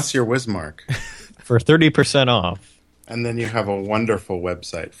 Unless you're Wismark. For 30% off. And then you have a wonderful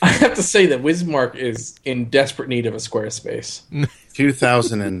website. I have to say that Wismark is in desperate need of a Squarespace.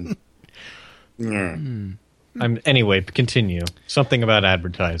 2000 and... Anyway, continue. Something about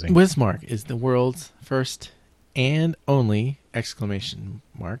advertising. Wismark is the world's first and only exclamation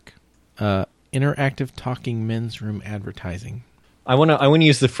mark interactive talking men's room advertising. I want to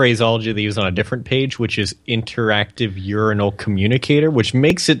use the phraseology they use on a different page, which is interactive urinal communicator, which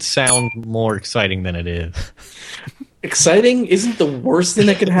makes it sound more exciting than it is. Exciting isn't the worst thing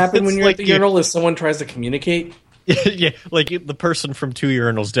that could happen when It's you're like at the urinal if someone tries to communicate. Yeah, like the person from 2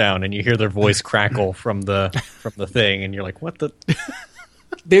 urinals down, and you hear their voice crackle from the thing, and you're like, "What the?"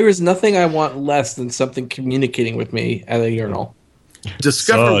 There is nothing I want less than something communicating with me at a urinal.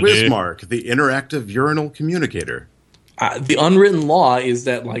 Discover dude. Wismark, the interactive urinal communicator. The unwritten law is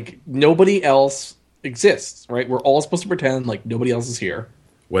that like nobody else exists, right? We're all supposed to pretend like nobody else is here.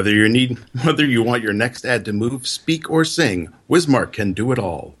 Whether you want your next ad to move, speak, or sing, Wismark can do it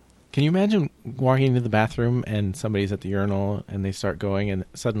all. Can you imagine walking into the bathroom and somebody's at the urinal and they start going and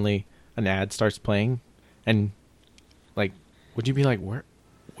suddenly an ad starts playing? And, like, would you be like, where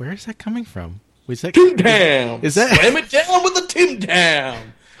is that coming from? Was that Tim Tams! Is that... Slam it down with a Tim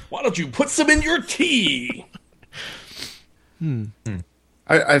Tam! Why don't you put some in your tea?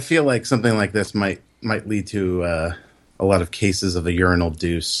 I feel like something like this might lead to a lot of cases of a urinal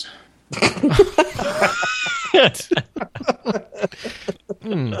deuce.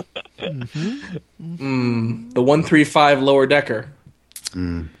 The 135 lower decker.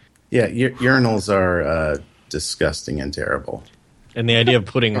 Yeah, urinals are disgusting and terrible. And the idea of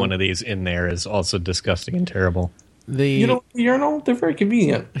putting one of these in there is also disgusting and terrible. The urinal, they're very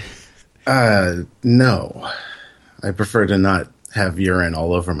convenient. No. I prefer to not have urine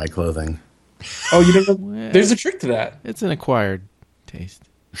all over my clothing. Oh, you don't know? Well, there's a trick to that. It's an acquired taste.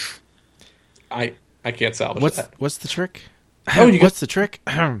 I can't salvage that. What's the trick? What's the trick?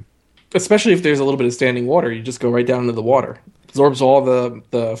 Especially if there's a little bit of standing water, you just go right down into the water. Absorbs all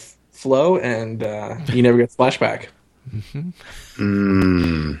the flow, and you never get splashback.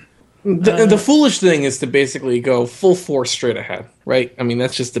 The foolish thing is to basically go full force straight ahead, right? I mean,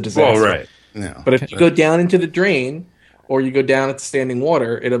 that's just a disaster. Well, right. Yeah. But if you go down into the drain, or you go down at the standing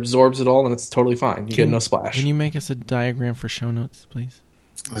water, it absorbs it all, and it's totally fine. You get no splash. Can you make us a diagram for show notes, please?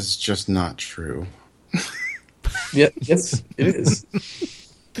 That's just not true. Yeah, yes, it is.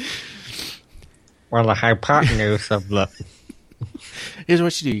 Well, the hypotenuse of the... Here's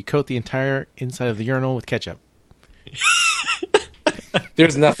what you do. You coat the entire inside of the urinal with ketchup.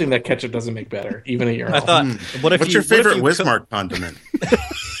 There's nothing that ketchup doesn't make better, even a urinal. I thought, what's your favorite Wismark condiment?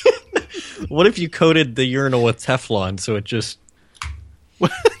 What if you coated the urinal with Teflon so it just...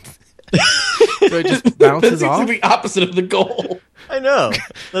 What? So it just bounces off? That's the opposite of the goal. I know.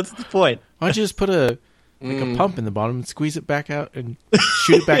 That's the point. Why don't you just put a pump in the bottom and squeeze it back out and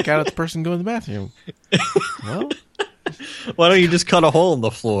shoot it back out at the person going to the bathroom? Well... Why don't you just cut a hole in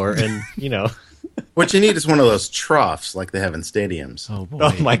the floor and, What you need is one of those troughs like they have in stadiums. Oh, boy.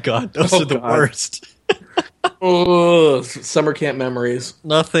 Oh, my God. Those are the worst. Oh, summer camp memories.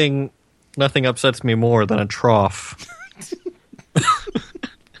 Nothing upsets me more than a trough.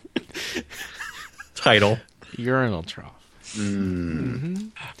 Title. Urinal trough.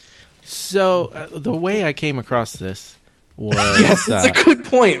 So, the way I came across this was... Yes, that's a good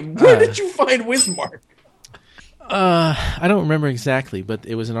point. Where did you find Wismark? I don't remember exactly, but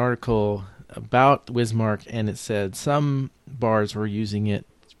it was an article about Wismark, and it said some bars were using it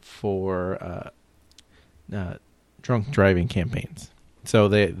for drunk driving campaigns. So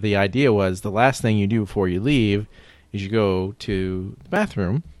the idea was the last thing you do before you leave is you go to the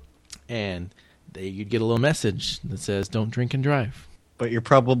bathroom, and you'd get a little message that says, "Don't drink and drive." But you're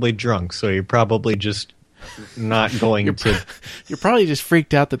probably drunk, so you're probably just not going to... You're probably just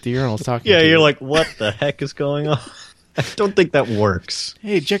freaked out that the urinal's talking to you. Yeah, you're like, what the heck is going on? I don't think that works.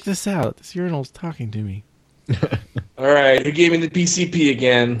 Hey, check this out. This urinal's talking to me. All right, who gave me the PCP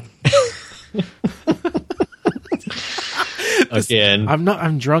again? Again.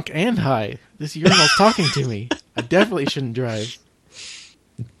 I'm drunk and high. This urinal's talking to me. I definitely shouldn't drive.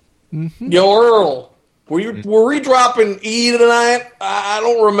 Yo, Earl, were we dropping E tonight? I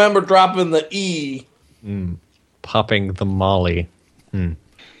don't remember dropping the E. Popping the molly.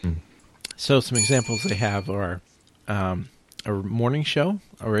 So some examples they have are a morning show,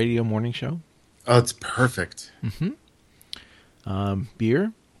 a radio morning show. Oh, it's perfect.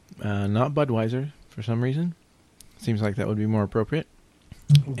 Beer, not Budweiser for some reason. Seems like that would be more appropriate.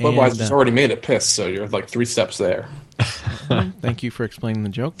 Budweiser's already made it piss, so you're like 3 steps there. Thank you for explaining the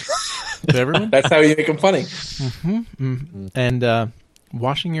joke to everyone. That's how you make them funny. And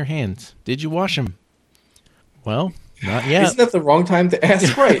washing your hands. Did you wash them? Well, not yet. Isn't that the wrong time to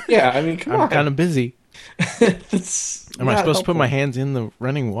ask? Right, yeah, I mean, come on. I'm kind of busy. Am I supposed to put my hands in the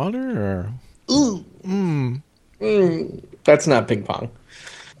running water? Or? That's not ping pong.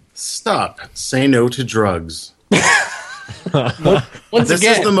 Stop. Say no to drugs. Once This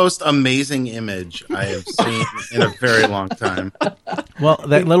again, is the most amazing image I have seen in a very long time. Well,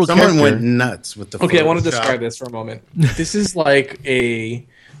 that little Someone character... went nuts with the okay, I want to Photoshop. describe this for a moment. This is like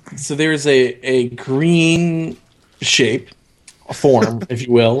so there's a green shape, a form, if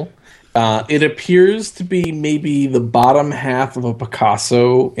you will. It appears to be maybe the bottom half of a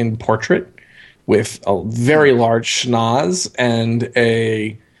Picasso in portrait with a very large schnoz and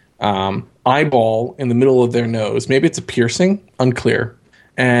a eyeball in the middle of their nose. Maybe it's a piercing, unclear.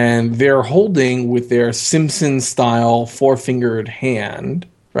 And they're holding with their Simpson-style 4-fingered hand,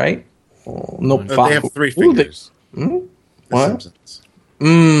 right? Oh, no, They have 3 fingers. The What? Simpsons.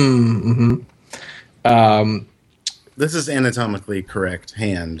 This is anatomically correct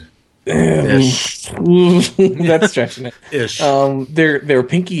hand. That's stretching it. Ish. Their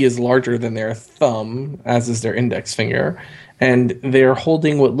pinky is larger than their thumb, as is their index finger, and they're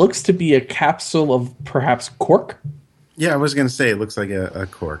holding what looks to be a capsule of perhaps cork. Yeah, I was going to say it looks like a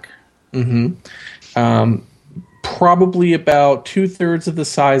cork. Probably about 2/3 of the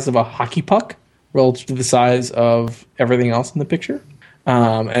size of a hockey puck relative to the size of everything else in the picture.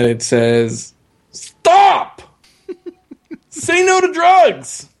 And it says, "Stop! Say no to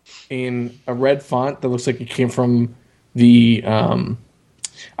drugs!" in a red font that looks like it came from the...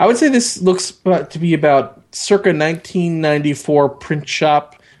 I would say this looks to be about circa 1994 print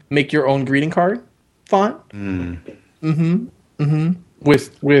shop make your own greeting card font.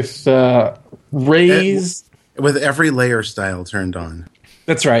 With raised. With every layer style turned on.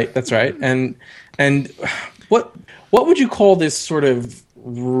 That's right. And what would you call this sort of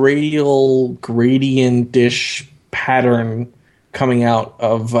radial gradient-ish pattern coming out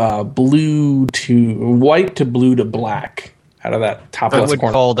of blue to white to blue to black out of that top left I would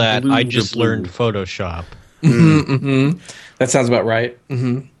corner? call that Blue I to just blue. learned Photoshop. That sounds about right.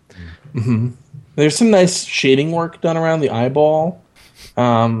 There's some nice shading work done around the eyeball.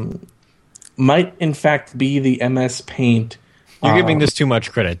 Might in fact be the MS Paint. You're giving this too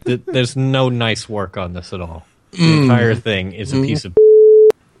much credit. There's no nice work on this at all. The entire thing is a piece of...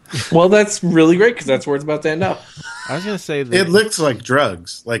 Well, that's really great because that's where it's about to end up. I was going to say that It looks like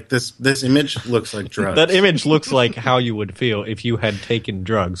drugs. Like this image looks like drugs. That image looks like how you would feel if you had taken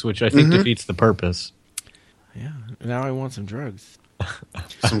drugs, which I think defeats the purpose. Yeah, now I want some drugs.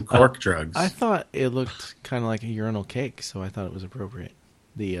 Some cork drugs. I thought it looked kind of like a urinal cake, so I thought it was appropriate.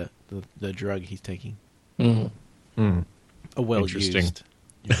 The drug he's taking. A well Interesting. used.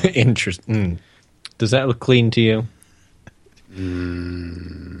 Interesting. Does that look clean to you?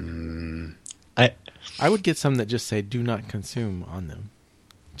 I would get some that just say "do not consume" on them,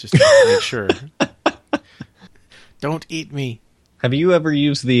 just to make sure. Don't eat me. Have you ever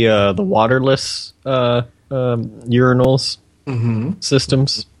used the waterless urinals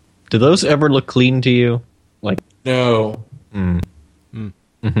systems? Do those ever look clean to you? Like No.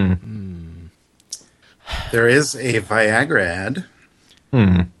 There is a Viagra ad.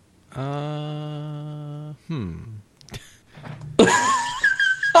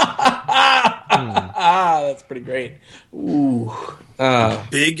 That's pretty great. Ooh.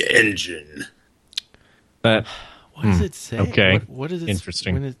 Big engine. that. What does it say? Okay. What is it?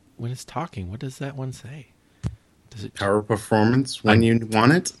 Interesting. When it's talking, what does that one say? Does it? Power performance when you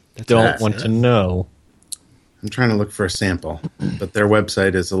want it. Don't That's want it? to know. I'm trying to look for a sample, but their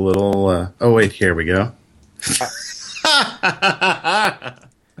website is a little... oh, wait, here we go.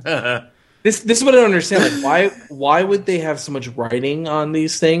 This is what I don't understand. Like, why would they have so much writing on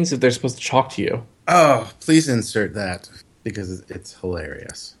these things if they're supposed to talk to you? Oh, please insert that, because it's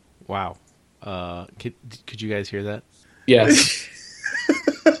hilarious. Wow. Could you guys hear that? Yes.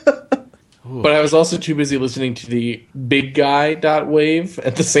 But I was also too busy listening to the big guy.wave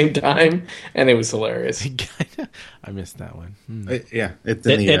at the same time, and it was hilarious. I missed that one. Yeah, it's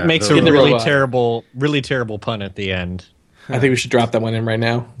in It makes a in the really robot. terrible pun at the end. I think we should drop that one in right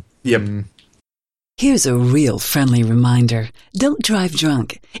now. Yep. Here's a real friendly reminder. Don't drive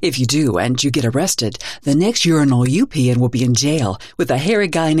drunk. If you do and you get arrested, the next urinal you pee in will be in jail with a hairy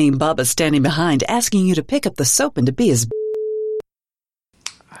guy named Bubba standing behind asking you to pick up the soap and to be his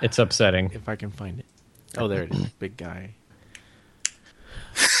It's upsetting. If I can find it. Oh, there it is. Big guy.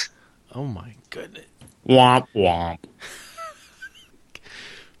 Oh my goodness. Womp womp.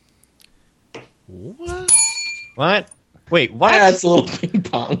 What? What? Wait, what? That's a little ping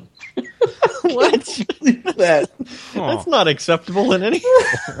pong. What? That. That's not acceptable in any...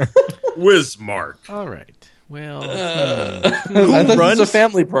 Wismark. All right. Well, I thought this was a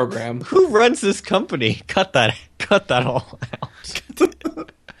family program. Who runs this company? Cut that all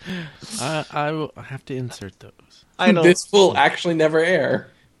out. I will have to insert those. I don't... This will actually never air.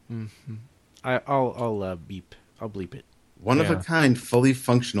 I'll beep. I'll bleep it. One of a kind, fully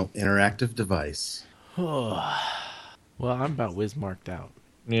functional interactive device. Well, I'm about whiz-marked out.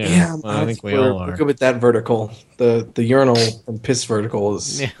 Yeah, well, I think we all We're are. good with that vertical. The urinal and piss vertical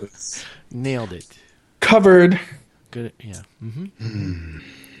is, Yeah. is Nailed it. covered. Good. Yeah.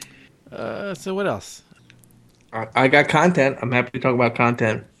 So what else? I got content. I'm happy to talk about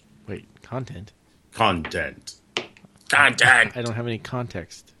content. Wait, content? Content. Content. I don't have any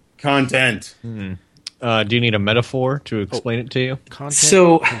context. Content. Do you need a metaphor to explain it to you? Content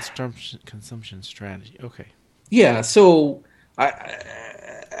So- consumption strategy. Okay. Yeah, so well,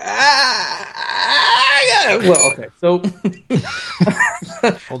 okay. So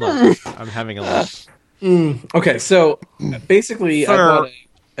Hold on. I'm having a look. okay, so basically I bought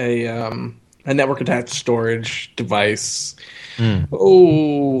a network attached storage device.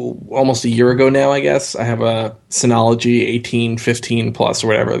 Almost a year ago now, I guess. I have a Synology 1815 Plus or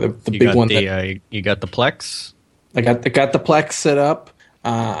whatever, the big one. You got the Plex? I got the Plex set up.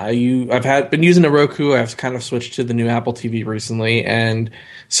 I've been using a Roku. I've kind of switched to the new Apple TV recently, and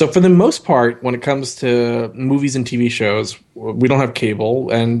so for the most part, when it comes to movies and TV shows, we don't have cable,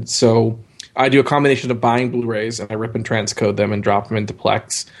 and so I do a combination of buying Blu-rays and I rip and transcode them and drop them into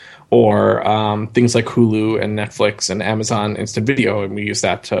Plex, or things like Hulu and Netflix and Amazon Instant Video, and we use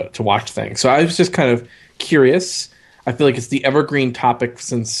that to watch things. So I was just kind of curious. I feel like it's the evergreen topic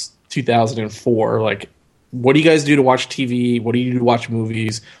since 2004. Like, what do you guys do to watch TV? What do you do to watch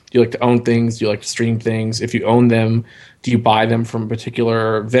movies? Do you like to own things? Do you like to stream things? If you own them, do you buy them from a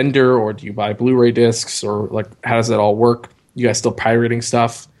particular vendor, or do you buy Blu-ray discs, or like how does that all work? You guys still pirating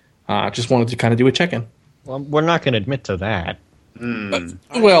stuff? Just wanted to kind of do a check-in. Well, we're not going to admit to that.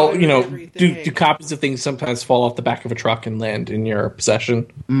 Well, do copies of things sometimes fall off the back of a truck and land in your possession?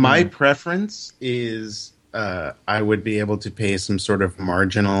 My preference is I would be able to pay some sort of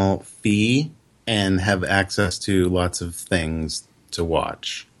marginal fee and have access to lots of things to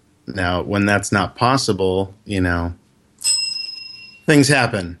watch. Now, when that's not possible, things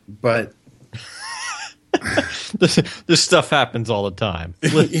happen. But this stuff happens all the time.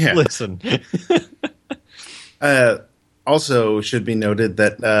 Listen. Also, should be noted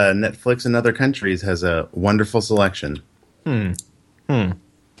that Netflix in other countries has a wonderful selection. Good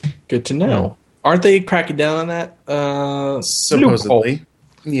to know. Aren't they cracking down on that? Supposedly.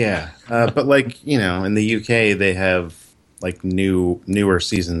 Yeah. But in the UK, they have newer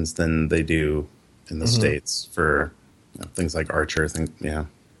seasons than they do in the States for things like Archer,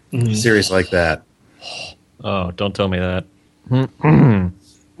 series like that. Oh, don't tell me that.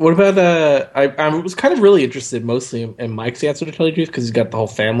 What about I was kind of really interested mostly in Mike's answer, to tell you the truth, because he's got the whole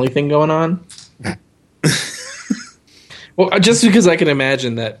family thing going on. Well, just because I can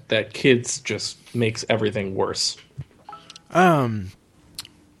imagine that kids just makes everything worse. No,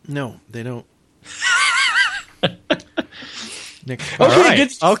 they don't. Next, Okay, right.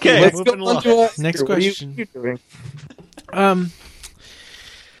 good. Okay, Let's moving go on along. to Next what are you question. doing?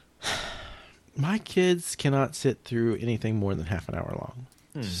 My kids cannot sit through anything more than half an hour long.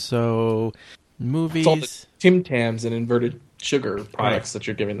 So, It's all the movies, Tim Tams and inverted sugar products that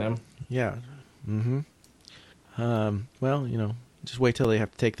you're giving them. yeah. Well, just wait till they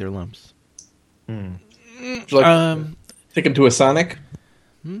have to take their lumps. Would you like take them to a Sonic?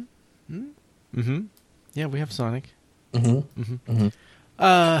 Yeah, we have Sonic.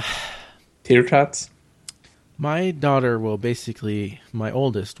 Tater tots? My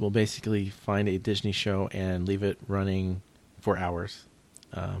oldest will basically find a Disney show and leave it running for hours.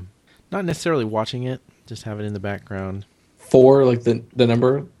 Not necessarily watching it, just have it in the background. 4, like the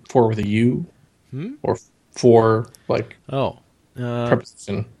number 4 with a U, or 4 like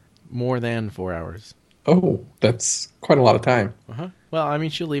preposition. More than 4 hours. Oh, that's quite a lot of time. Well, I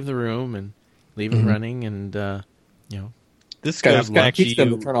mean, she'll leave the room and leave it running, and This Gotta goes back to teach them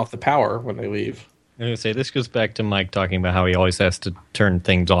you. to turn off the power when they leave. I'm going to say, this goes back to Mike talking about how he always has to turn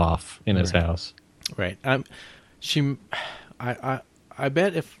things off in his house. right. I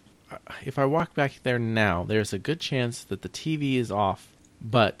bet if I walk back there now, there's a good chance that the TV is off,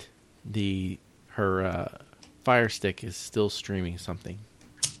 but her Fire Stick is still streaming something.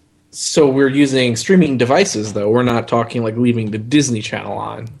 So we're using streaming devices, though. We're not talking like leaving the Disney Channel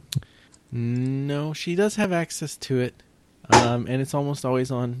on. No, she does have access to it, and it's almost always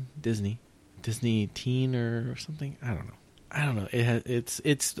on Disney Teen or something. I don't know.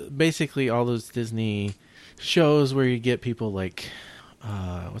 It's basically all those Disney shows where you get people like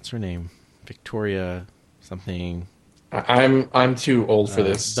what's her name, Victoria something. I'm too old for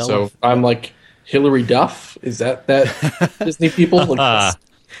this, Bella- so I'm like Hillary Duff. Is that Disney people? Like,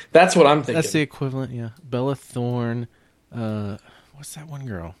 that's what I'm thinking. That's the equivalent, yeah. Bella Thorne. What's that one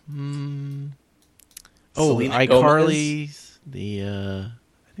girl? Selena iCarly's. I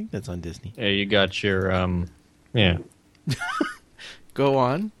think that's on Disney. Yeah, you got your, yeah. Go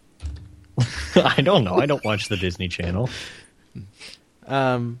on. I don't know. I don't watch the Disney Channel.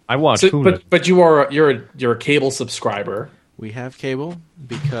 I watch So, Hulu. but you're a cable subscriber. We have cable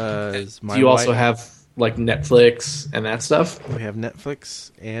because Do you also have like Netflix and that stuff? We have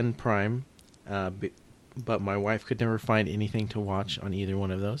Netflix and Prime, but my wife could never find anything to watch on either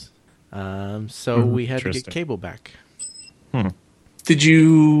one of those. So we had to get Interesting. cable back. Did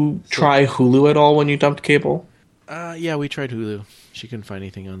you try Hulu at all when you dumped cable? Yeah, we tried Hulu. She couldn't find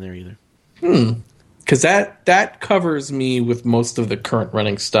anything on there either. Because that covers me with most of the current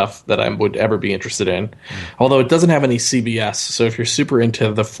running stuff that I would ever be interested in. Although it doesn't have any CBS, so if you're super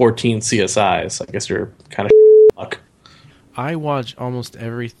into the 14 CSIs, I guess you're kind of luck. I watch almost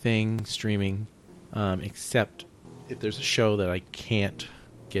everything streaming, except if there's a show that I can't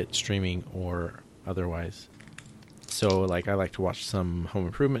get streaming or otherwise. So, like, I like to watch some home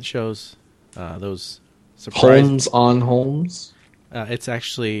improvement shows. Those surprise. Holmes on Holmes? It's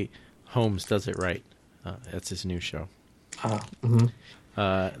actually Holmes Does It Right. That's his new show.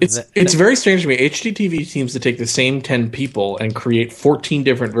 It's very strange to me. HGTV seems to take the same 10 people and create 14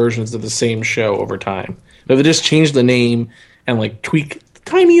 different versions of the same show over time. They just change the name and like tweak the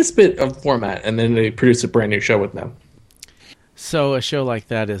tiniest bit of format, and then they produce a brand new show with them. So a show like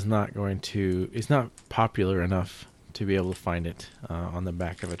that is not popular enough to be able to find it on the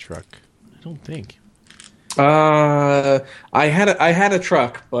back of a truck. I don't think. I had a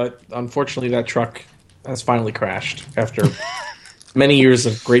truck, but unfortunately that truck has finally crashed after many years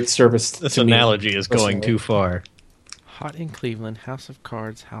of great service. This to me analogy is personally. going too far. Hot in Cleveland, House of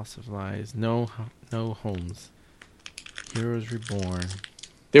Cards, House of Lies, no homes. Heroes Reborn.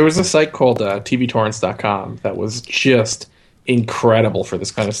 There was a site called tvtorrents.com that was just incredible for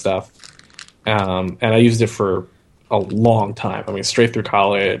this kind of stuff. And I used it for a long time. I mean, straight through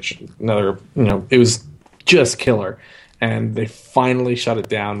college, it was just killer. And they finally shut it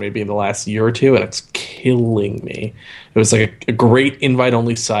down maybe in the last year or two, and it's killing me. It was like a great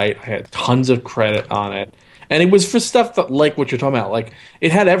invite-only site. I had tons of credit on it. And it was for stuff that, like what you're talking about. Like,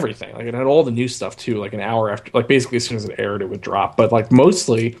 it had everything. Like, it had all the new stuff, too. Like, an hour after, like, basically as soon as it aired, it would drop. But, like,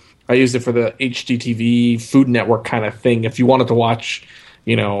 mostly, I used it for the HGTV, Food Network kind of thing. If you wanted to watch,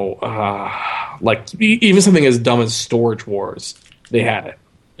 like, even something as dumb as Storage Wars, they had it.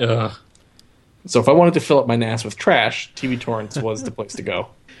 Ugh. So if I wanted to fill up my NAS with trash, TV Torrents was the place to go.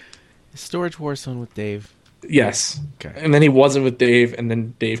 Storage Wars one with Dave. Yes. Okay. And then he wasn't with Dave, and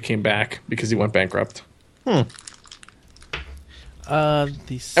then Dave came back because he went bankrupt.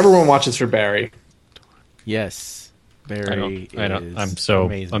 Everyone watches for Barry. Yes, Barry. I don't. Is I'm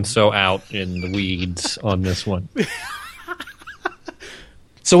amazing. so out in the weeds on this one.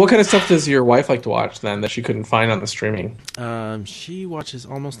 So what kind of stuff does your wife like to watch, then, that she couldn't find on the streaming? She watches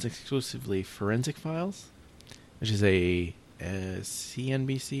almost exclusively Forensic Files, which is a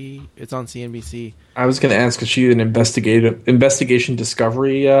CNBC. It's on CNBC. I was going to ask, is she an investigation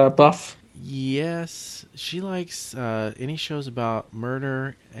discovery buff? Yes, she likes any shows about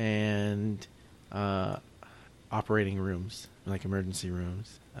murder and operating rooms, like emergency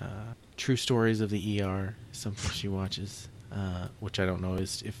rooms. True stories of the ER is something she watches, which I don't know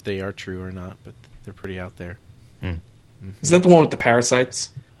if they are true or not, but they're pretty out there. Is that the one with the parasites?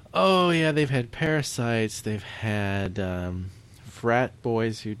 Oh, yeah, they've had parasites. They've had frat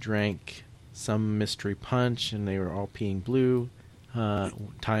boys who drank some mystery punch, and they were all peeing blue. But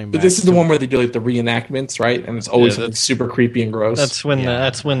this is the one where they do like the reenactments, right? And it's always something super creepy and gross. That's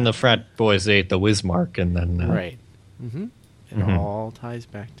when the frat boys ate the Wismark, and then right. It all ties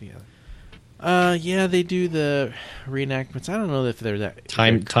back together. Yeah, they do the reenactments. I don't know if they're that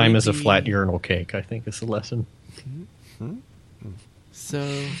time is a creepy. flat urinal cake, I think is the lesson. So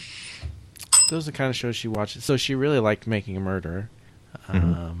those are the kind of shows she watches. So she really liked Making a Murderer.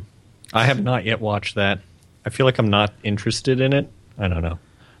 I have not yet watched that. I feel like I'm not interested in it. I don't know.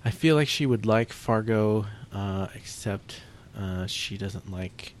 I feel like she would like Fargo, except she doesn't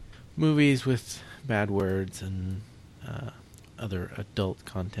like movies with bad words and other adult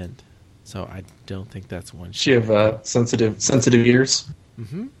content. So I don't think that's one. She have sensitive ears.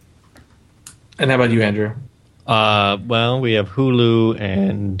 Mm-hmm. And how about you, Andrew? Well, we have Hulu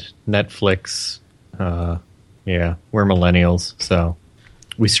and Netflix. Yeah, we're millennials, so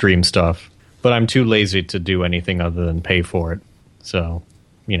we stream stuff. But I'm too lazy to do anything other than pay for it. So,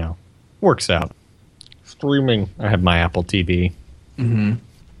 works out. Streaming. I have my Apple TV. Mm-hmm.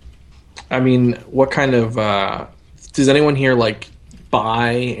 I mean, what kind of... does anyone here,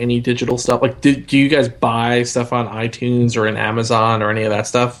 buy any digital stuff? Do you guys buy stuff on iTunes or in Amazon or any of that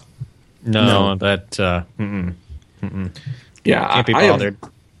stuff? No. That... Yeah, can't be bothered.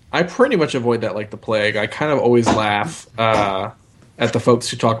 I pretty much avoid that like the plague. I kind of always laugh at the folks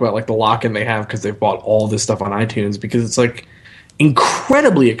who talk about the lock-in they have because they've bought all this stuff on iTunes, because it's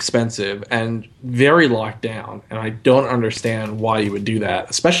incredibly expensive and very locked down, and I don't understand why you would do that,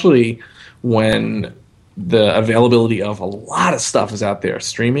 especially when the availability of a lot of stuff is out there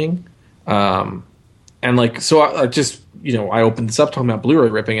streaming. And so I just, I opened this up talking about Blu-ray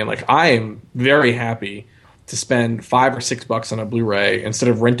ripping, and I am very happy to spend $5 or $6 on a Blu-ray instead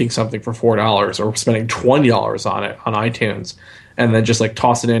of renting something for $4 or spending $20 on it on iTunes, and then just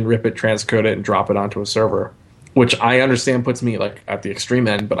toss it in, rip it, transcode it, and drop it onto a server, which I understand puts me at the extreme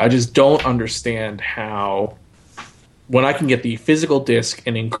end, but I just don't understand how, when I can get the physical disc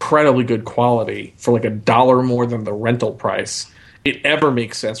in incredibly good quality for $1 more than the rental price, it ever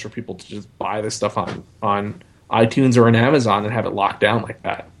makes sense for people to just buy this stuff on iTunes or on Amazon and have it locked down like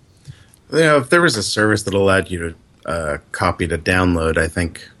that. If there was a service that allowed you to copy to download, I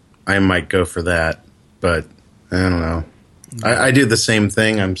think I might go for that. But I don't know. I do the same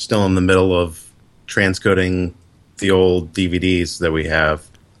thing. I'm still in the middle of transcoding the old DVDs that we have.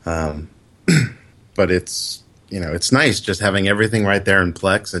 But it's, it's nice just having everything right there in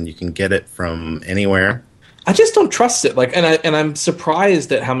Plex, and you can get it from anywhere. I just don't trust it. Like, and I'm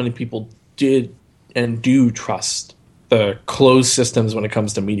surprised at how many people did and do trust the closed systems when it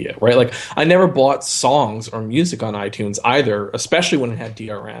comes to media, right? Like, I never bought songs or music on iTunes either, especially when it had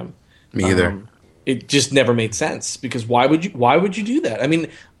DRM. Me either. It just never made sense, because why would you do that? I mean,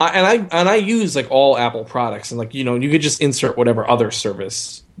 I use like all Apple products, and like, you know, you could just insert whatever other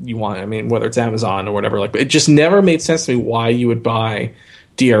service you want. I mean, whether it's Amazon or whatever, like, it just never made sense to me why you would buy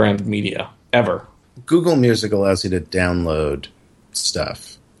DRM media ever. Google Music allows you to download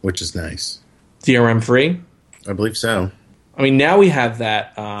stuff, which is nice. DRM free? I believe so. I mean, now we have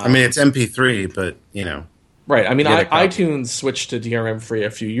that. I mean, it's MP3, but, you know. Right. I mean, iTunes switched to DRM free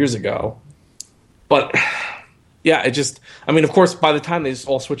a few years ago. But, yeah, it just... I mean, of course, by the time they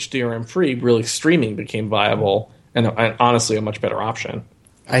all switched to DRM free, really streaming became viable and honestly a much better option.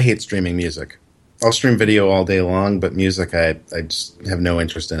 I hate streaming music. I'll stream video all day long, but music, I just have no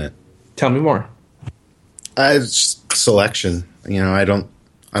interest in it. Tell me more. It's just selection. You know, I don't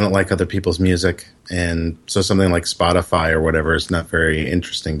like other people's music, and so something like Spotify or whatever is not very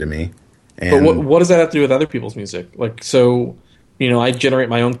interesting to me. And but what does that have to do with other people's music? Like, so, you know, I generate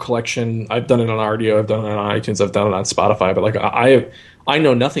my own collection. I've done it on Rdio, I've done it on iTunes, I've done it on Spotify. But like, I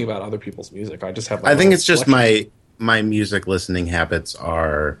know nothing about other people's music. I just have. I think it's just my music listening habits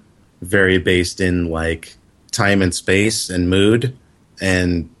are very based in like time and space and mood,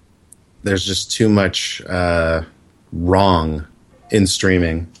 and there's just too much wrong in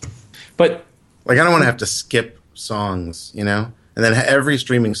streaming. But like, I don't want to have to skip songs, you know? And then every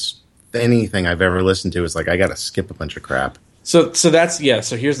streaming anything I've ever listened to is like, I got to skip a bunch of crap. So that's, yeah,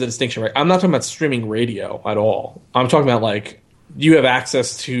 so here's the distinction, right? I'm not talking about streaming radio at all. I'm talking about, like, you have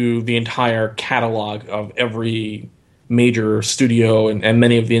access to the entire catalog of every major studio and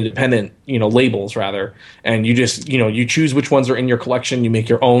many of the independent, you know, labels, rather. And you just, you know, you choose which ones are in your collection. You make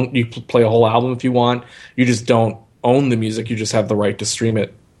your own, you play a whole album if you want. You just don't own the music. You just have the right to stream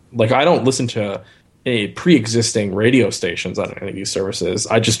it. Like, I don't listen to any pre-existing radio stations on any of these services.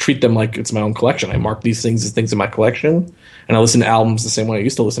 I just treat them like it's my own collection. I mark these things as things in my collection, and I listen to albums the same way I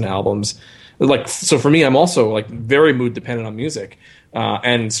used to listen to albums. Like, so for me, I'm also like very mood dependent on music,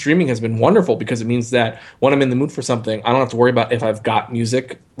 and streaming has been wonderful because it means that when I'm in the mood for something, I don't have to worry about if I've got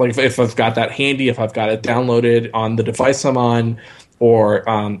music, like if I've got that handy, if I've got it downloaded on the device I'm on, or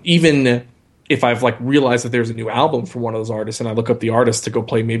even if I've like realized that there's a new album from one of those artists, and I look up the artist to go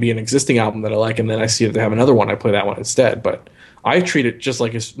play maybe an existing album that I like, and then I see that they have another one, I play that one instead. But I treat it just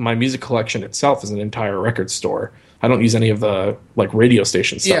like my music collection itself is an entire record store. I don't use any of the like radio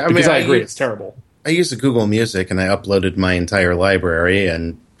station stuff. Yeah, because I agree, it's terrible. I use the Google Music, and I uploaded my entire library,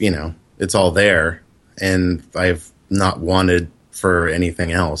 and you know, it's all there, and I've not wanted for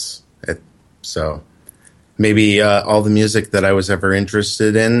anything else. So maybe all the music that I was ever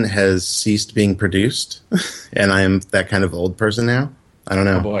interested in has ceased being produced, and I am that kind of old person now. I don't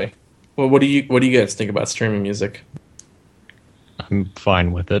know. Oh boy. Well, what do you guys think about streaming music? I'm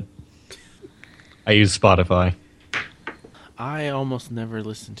fine with it. I use Spotify. I almost never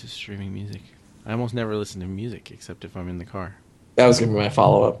listen to streaming music. I almost never listen to music except if I'm in the car. That was going to be my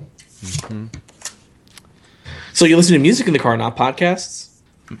follow-up. Mm-hmm. So you listen to music in the car, not podcasts?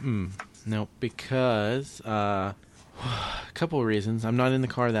 No, because a couple of reasons. I'm not in the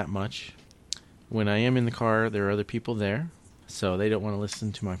car that much. When I am in the car, there are other people there, so they don't want to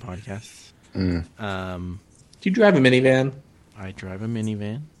listen to my podcasts. Do you drive a minivan? I drive a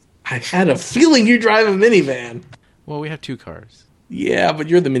minivan. I had a feeling you drive a minivan. Well, we have two cars. Yeah, but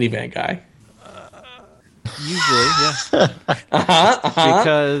you're the minivan guy. Usually, yeah.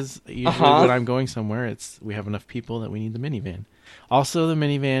 Because usually when I'm going somewhere, we have enough people that we need the minivan. Also, the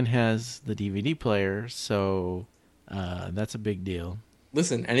minivan has the DVD player, so that's a big deal.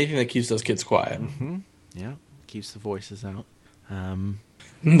 Listen, anything that keeps those kids quiet. Mm-hmm. Yeah, keeps the voices out.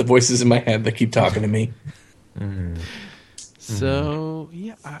 The voices in my head that keep talking to me. So,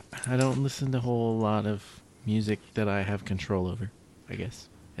 yeah, I don't listen to a whole lot of music that I have control over, I guess.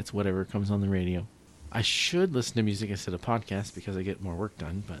 It's whatever comes on the radio. I should listen to music instead of podcasts because I get more work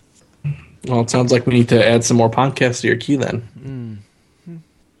done, but... Well, it sounds like we need to add some more podcasts to your queue then.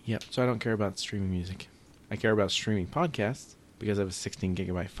 Yep, so I don't care about streaming music. I care about streaming podcasts because I have a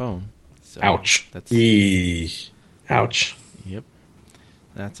 16-gigabyte phone. So ouch. Ouch. Yep.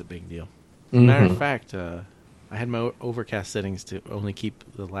 That's a big deal. Matter of fact, I had my Overcast settings to only keep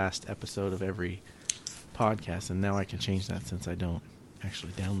the last episode of every podcast, and now I can change that since I don't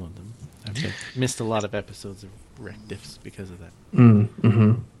actually download them. I've missed a lot of episodes of Rec Diffs because of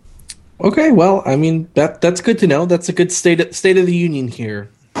that. Okay, well, I mean, that's good to know. That's a good state of the union here,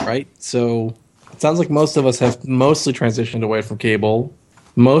 right? So it sounds like most of us have mostly transitioned away from cable.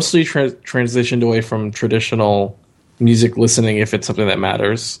 mostly transitioned away from traditional music listening if it's something that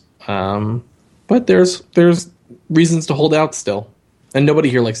matters. But there's reasons to hold out still. And nobody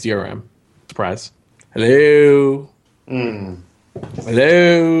here likes DRM. Surprise. Hello.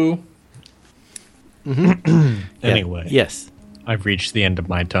 Hello. Anyway. Yes. I've reached the end of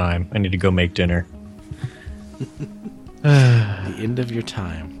my time. I need to go make dinner. The end of your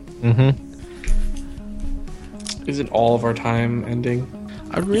time. Mm-hmm. Is it all of our time ending?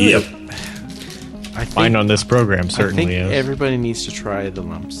 I really. Yep. I think, Mine on this program certainly I think is. everybody needs to try the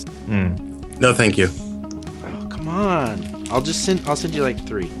lumps. No, thank you. Oh, come on! I'll send you like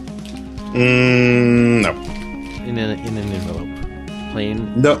 3 No. in an envelope.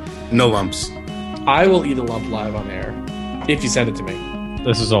 Plain. No lumps. I will eat a lump live on air if you send it to me.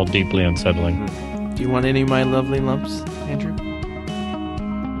 This is all deeply unsettling. Do you want any of my lovely lumps, Andrew?